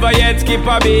 me never yet skip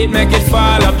a beat, make it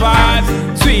fall apart.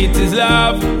 Sweet is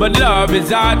love, but love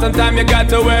is hard. Sometimes you got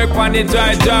to work on it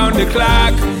right down the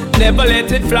clock. Never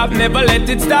let it flop, never let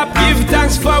it stop. Give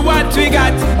thanks for what we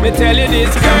got. Me tell you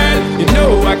this, girl, you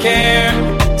know I care.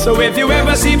 So if you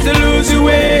ever seem to lose your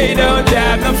way, don't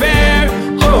have no fear.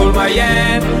 Hold my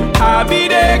hand, I'll be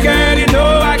there, girl, you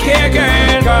know I care,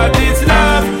 girl. Cause this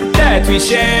love that we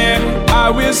share, I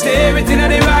will steer it in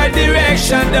the right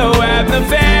direction, don't have no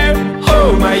fear.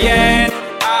 Hold my hand,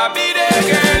 I'll be there,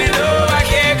 girl, you know I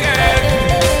care, girl.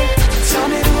 Tell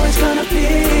me who's gonna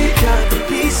pick up the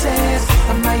pieces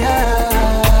of my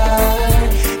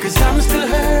heart. Cause I'm still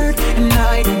hurt and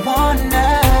I don't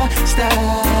wanna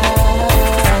stop.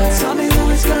 Tell me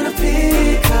who's gonna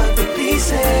pick up the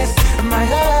pieces of my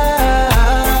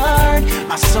heart.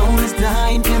 My soul is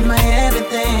dying and my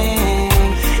everything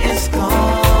is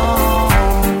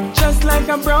gone. Just like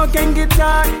a broken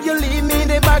guitar, you leave me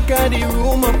the back of the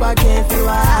room up against the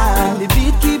wall. The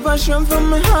beat keep on showing from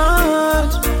my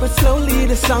heart, but slowly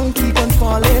the song keep on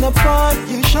falling apart.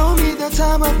 You show me the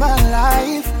time of my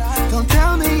life. Don't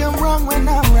tell me I'm wrong when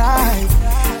I'm right.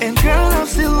 And girl, I'm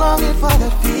still longing for the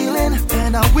feeling,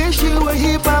 and I wish you were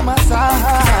here by my side.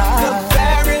 The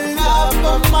very love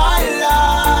of my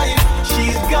life,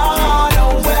 she's gone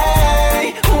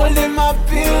away, holding my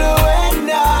pillow at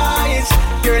night.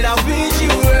 Girl, I wish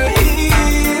you were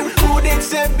here. Who did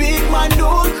say big man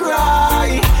don't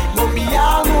cry, but me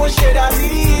almost shed a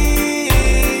tear.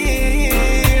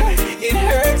 It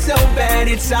hurts so bad,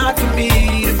 it's hard for me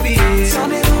to bear. Tell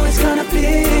me who is gonna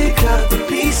pick up the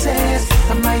pieces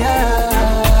of my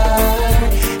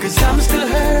heart. Cause I'm still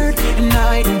hurt and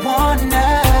I don't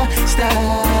wanna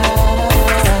stop.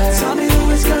 Tell me who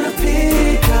is gonna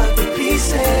pick up the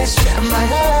pieces of my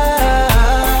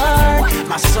heart.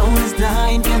 My soul is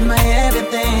dying and my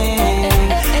everything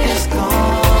is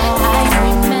gone. I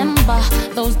remember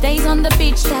those days on the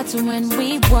beach, that's when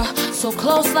we were so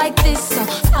close like this. So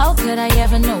how could I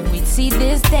ever know we'd see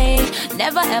this day?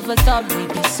 Never ever thought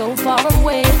we'd be so far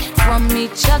away from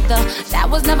each other. That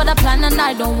was never the plan and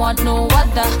I don't want no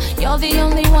other. You're the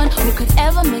only one who could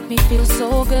ever make me feel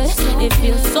so good. It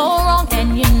feels so wrong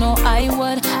and you know I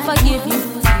would forgive you.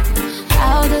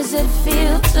 How does it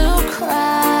feel to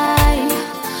cry?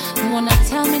 You wanna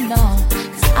tell me no?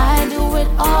 Cause I do it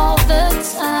all the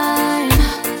time.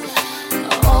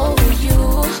 Over you,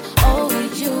 over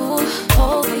you,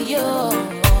 over you.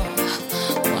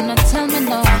 Wanna tell me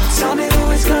no? Tell me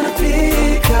who is gonna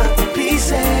pick up the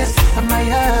pieces of my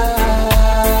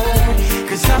heart.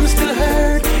 Cause I'm still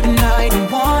hurt and I don't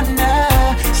wanna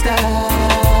stop.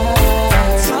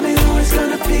 Tell me who is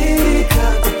gonna pick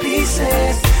up the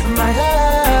pieces of my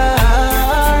heart.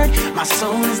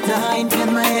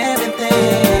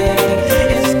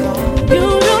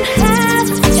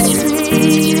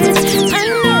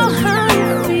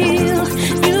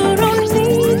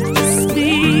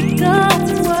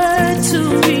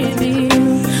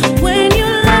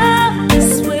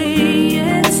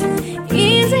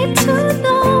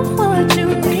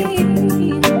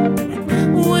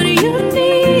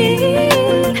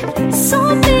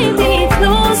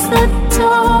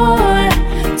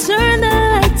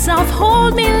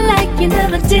 hold me like you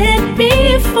never did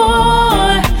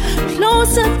before.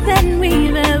 Closer than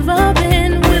we've ever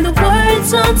been, with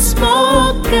words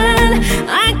unspoken.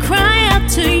 I cry out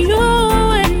to you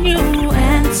and you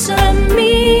answer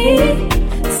me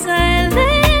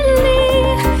silently.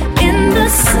 In the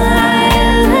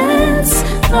silence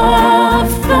of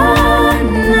the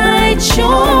night,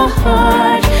 your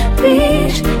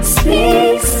heartbeat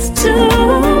speaks to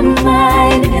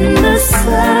mine. In the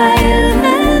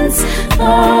silence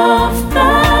of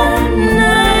the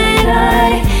night,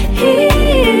 I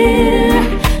hear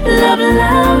love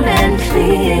loud and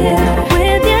clear.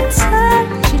 With your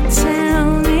touch, you tell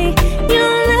me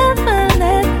you'll never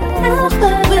let go.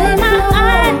 With my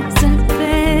eyes, I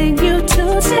beg you to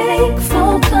take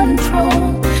full control.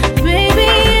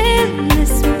 Baby, in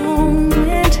this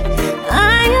moment,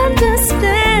 I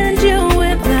understand you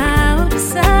without a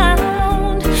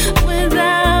sound,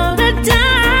 without a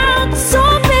doubt. So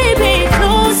baby,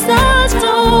 close the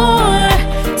door,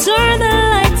 turn the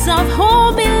lights off,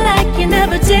 hold me like you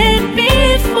never did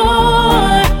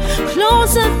before.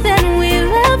 Closer than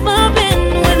we've ever been,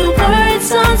 with words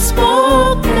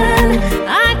unspoken.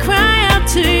 I cry out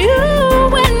to you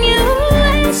when you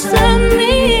answer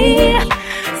me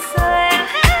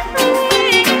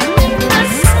silently. The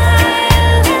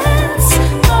silence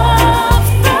of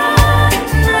the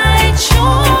night,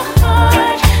 your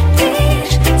heartbeat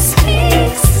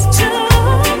speaks to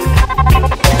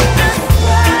the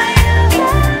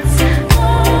silence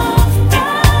of the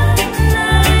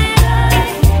night.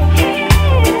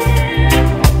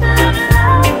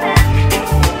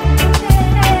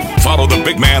 Follow the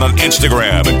big man on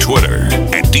Instagram and Twitter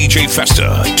at DJ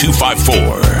Festa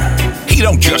 254. He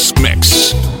don't just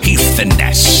mix, he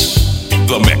finesse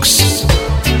the mix.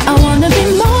 I wanna be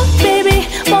more, baby,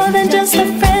 more than just a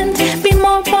friend. Be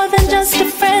more than just a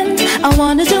friend. I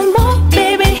wanna do more,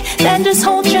 baby, than just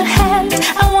hold your hand.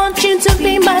 I want you to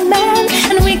be my man,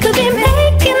 and we could be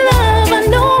making love. I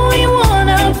know you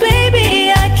wanna,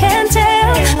 baby, I can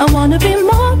tell. I wanna be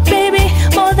more, baby,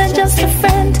 more than just a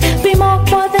friend. Be more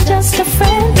than just a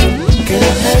friend. Can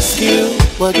I ask you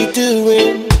what you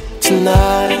doing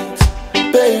tonight?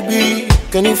 Baby,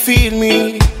 can you feel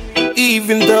me?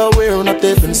 Even though we're on a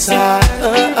different side.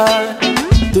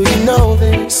 Do you know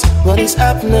this? What is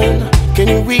happening? Can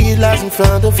you realize in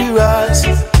front of your eyes?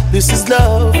 This is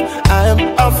love I am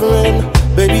offering.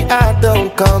 Baby, I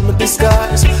don't come in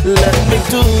disguise. Let me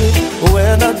do it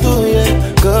when I do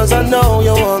it, 'cause I know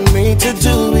you want me to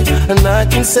do it, and I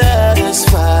can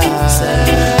satisfy.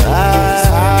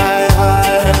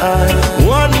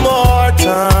 One more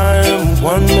time,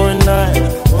 one more night,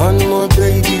 one more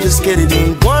baby, just get it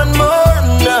in. One more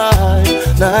night,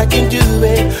 now I can do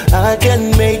it, I can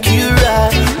make you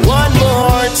right. One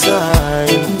more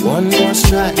time, one more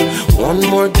strike, one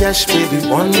more dash, baby,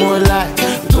 one more life.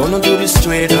 We're gonna do this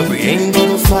straight up, we ain't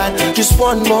gonna fight. Just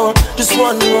one more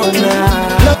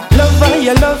night. Love how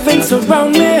your loving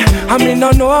surround me. I mean,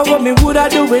 I know what me would I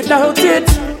do without it.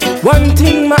 One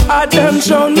thing my heart done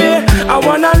shown me, I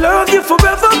wanna love you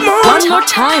forevermore. One more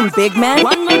time, big man.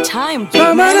 One more time,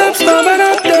 big man. Stop it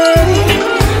up, day.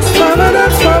 Stop it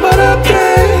up,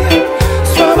 day.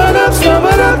 Stop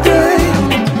it up, day.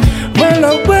 Well,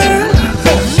 oh well.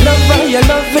 Love how your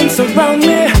loving surround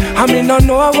me. I mean, I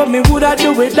know what me would I do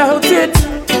without it.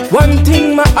 One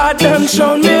thing my heart done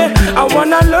shown me, I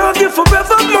wanna love you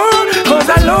forevermore. 'Cause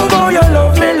I love how you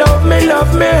love me, love me,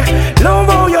 love me. Love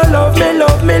how you love me,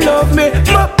 love me, love me.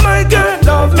 My girl,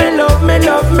 love me, love me,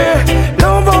 love me.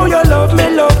 Love how you love me,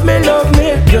 love me, love me.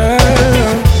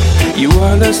 Girl, you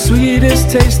are the sweetest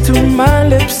taste to my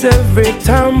lips every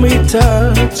time we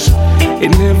touch.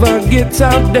 It never gets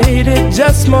outdated,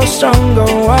 just more stronger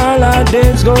while our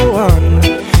days go on.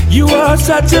 You are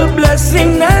such a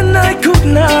blessing and I could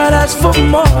not ask for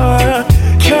more.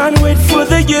 Can't wait for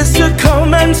the years to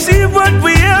come and see what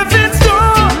we have in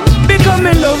store. Become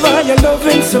a lover, your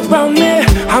loving surround me.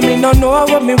 I mean, I know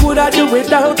what me would I do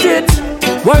without it.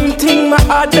 One thing my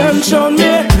heart done shown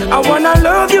me, I wanna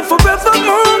love you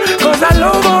forevermore. 'Cause I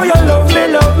love how you love me,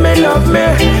 love me, love me.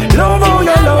 Love how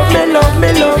you love me, love me,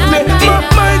 love me.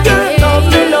 My girl, love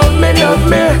me, love me, love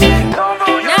me.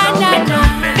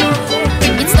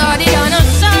 It started on a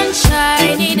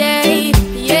sunshiny day,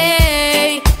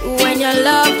 yeah. When your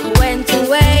love went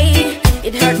away,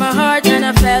 it hurt my heart and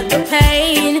I felt the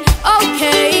pain.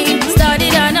 Okay,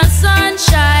 started on a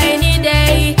sunshiny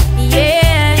day,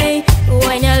 yeah.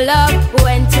 When your love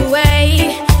went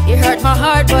away, it hurt my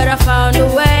heart but I found a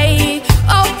way.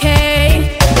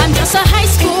 Okay, I'm just a high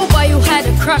school boy who had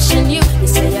a crush on you. You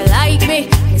say you like me,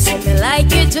 you say me like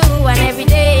you too. And every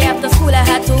day after school I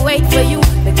had to wait for you,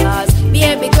 because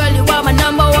baby girl you are my number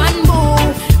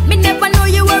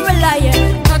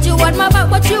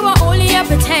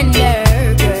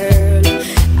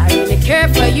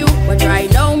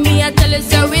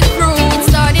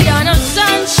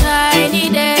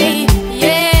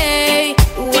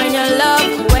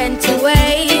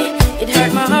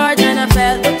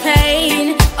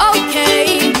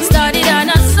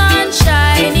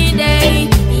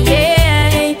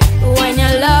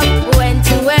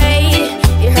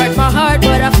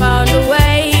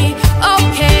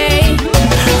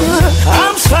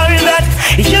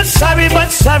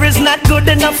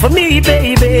enough for me,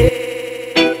 baby.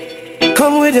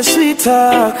 Come with your sweet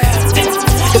talk.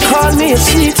 You call me a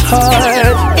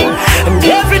sweetheart, and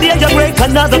every day you break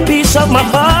another piece of my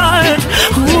heart.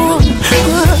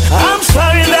 I'm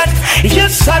sorry that you're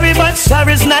sorry, but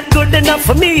sorry's not good enough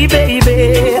for me,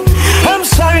 baby. I'm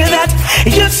sorry that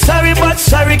you're sorry, but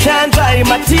sorry can't dry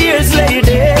my tears,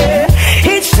 lady.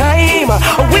 Each time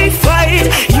we fight,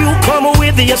 you come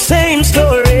with your same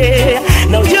story.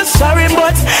 Now you're sorry,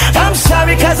 but I'm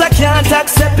sorry, cause I can't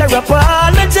accept your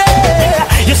apology.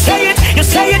 You say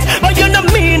it, but you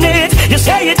don't mean it. You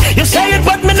say it,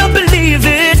 but me not believe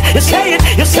it. You say it,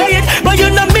 but you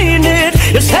don't mean it.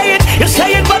 You say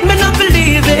it, but me not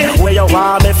believe it. Where you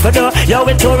want me for do? Yo,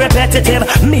 it's too repetitive.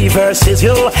 Me versus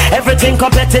you, everything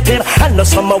competitive. I know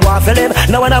someone want to live.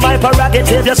 Now when I'm my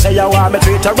prerogative, you say you want me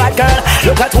treat her right, girl.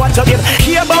 Look at what you give.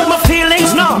 Hear about my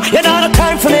feelings, no, you don't have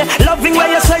time for me. Loving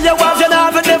where you say you want, you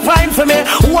don't have a divine for me.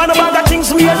 One about the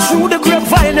things me through the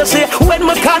grapevine, you see. When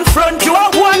me confront you,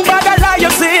 I one bag of lie, you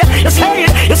see. You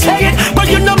say it, but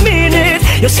you don't mean it.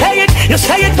 You say it,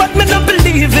 but me not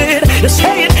believe it. You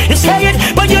say it,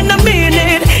 but you don't mean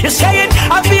it. You say it,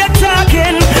 I be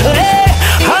talking. Hey,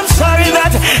 I'm sorry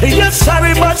that you're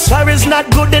sorry, but sorry's not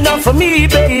good enough for me,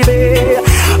 baby.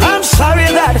 I'm sorry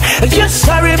that you're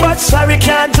sorry, but sorry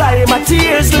can't dry my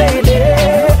tears, lady.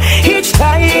 Each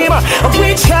time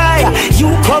we try, you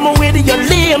come with your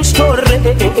lame story.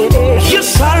 You're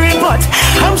sorry, but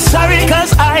I'm sorry,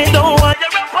 cause I don't want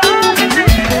your apology.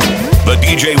 The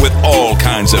DJ with all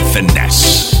kinds of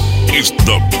finesse is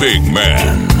the big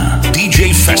man,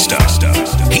 DJ Festa.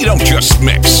 He don't just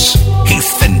mix, he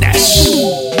finesse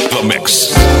the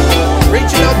mix.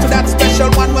 Reaching out to that special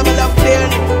one when we love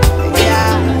dearly.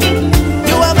 Yeah,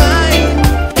 you are mine.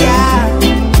 Yeah,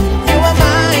 you are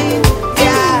mine.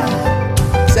 Yeah.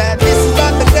 Said this is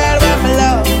about the girl when we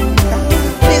love.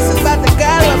 This is about the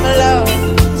girl when we love.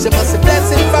 She must be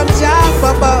blessing from Jah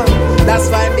above. That's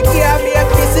why me give me a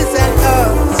kisses and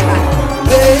hugs.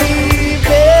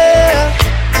 Baby,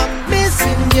 I'm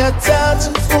missing your touch.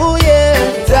 Oh yeah,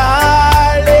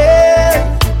 darling,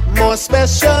 more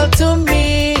special to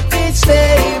me each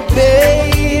day,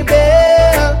 baby.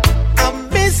 I'm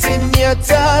missing your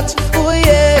touch. Oh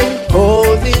yeah,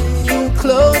 holding you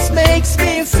close makes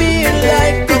me feel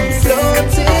like I'm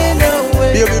floating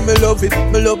away. Baby, me love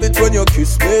it when you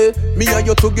kiss me. Me and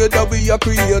you together, we a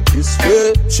create this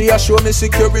way. She a show me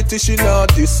security, she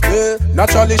not display.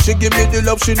 Naturally, she give me the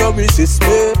love, she not resist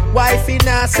me. Wifey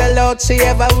not sell out, she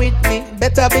ever with me.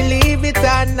 Better believe it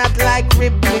or not like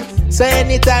Ripley. So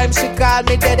anytime she call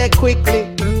me, get it quickly.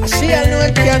 She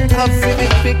alone can have me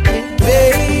quickly.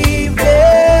 Baby,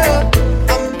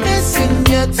 I'm missing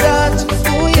your touch.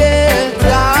 Oh yeah,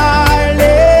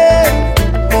 darling,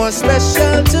 more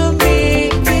special to me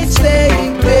each day,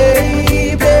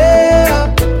 baby.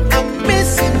 I'm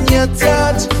missing your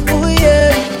touch. Oh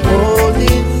yeah,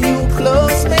 holding you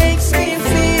close makes me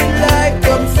feel like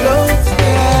I'm floating.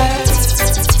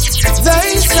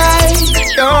 They say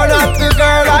you're not the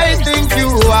girl I think you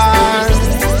are.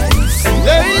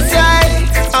 They say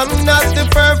I'm not the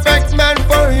perfect man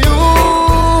for you.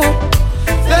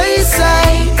 They say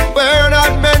we're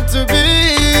not meant to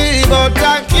be, but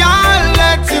I can't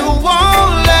let you,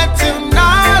 won't let you,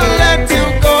 not let you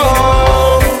go.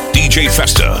 DJ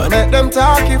Festa. Let them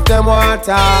talk if they want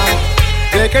to.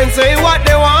 They can say what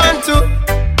they want to,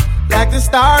 like the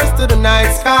stars to the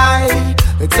night sky.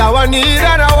 It's how I need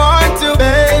and I want to.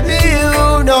 Baby,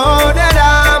 you know that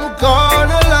I'm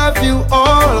gonna love you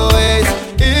always.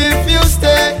 If you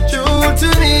stay true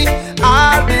to me,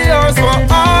 I'll be yours for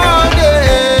all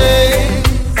days.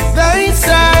 They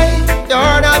say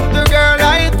you're not the girl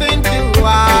I think you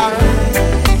are.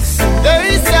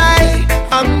 They say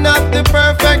I'm not the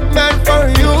perfect man for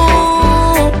you.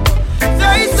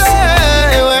 They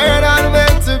say we're not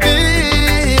meant to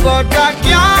be, but I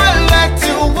can't let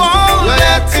you, won't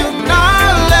let you,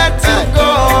 not let you go.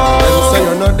 Them say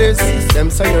you're not this, them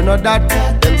say you're not that,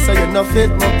 them say you're not fit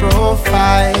my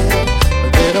profile.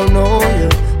 But they don't know you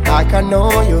like I know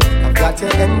you. I've got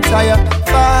your entire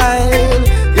file.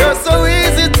 You're so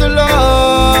easy to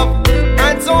love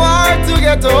and so hard to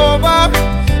get over.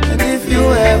 And if you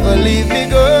ever leave me,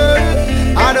 girl,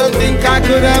 I don't think I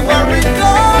could ever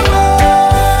recover.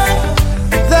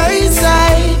 They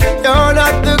say you're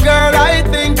not the girl I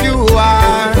think you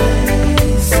are.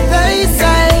 They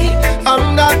say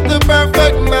I'm not the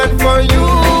perfect man for you.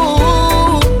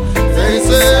 They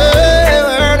say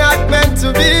we're not meant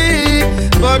to be,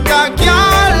 but I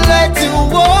can't let you,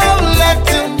 won't let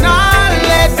you, not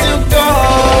let you go.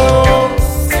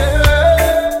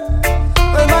 Yeah.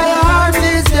 Well, my heart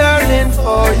is yearning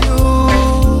for you.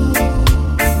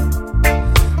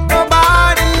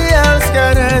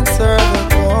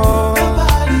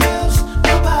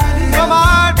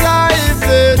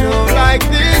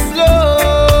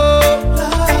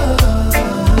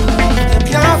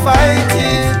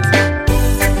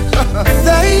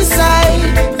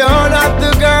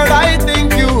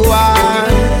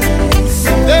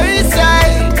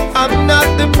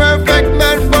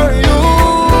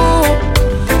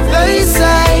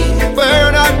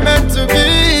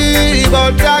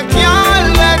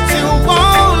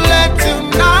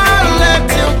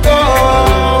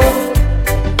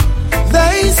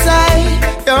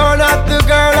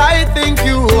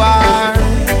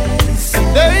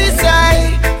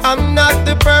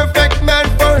 perfect man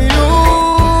for you.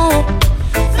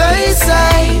 They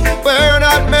say we're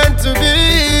not meant to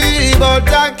be, but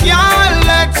I can't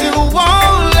let you,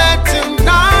 won't let you,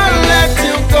 not let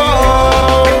you go.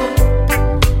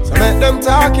 So let them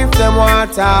talk if them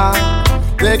want talk.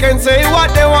 They can say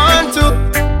what they want to,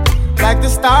 like the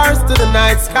stars to the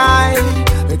night sky.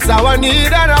 It's how I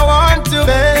need and I want.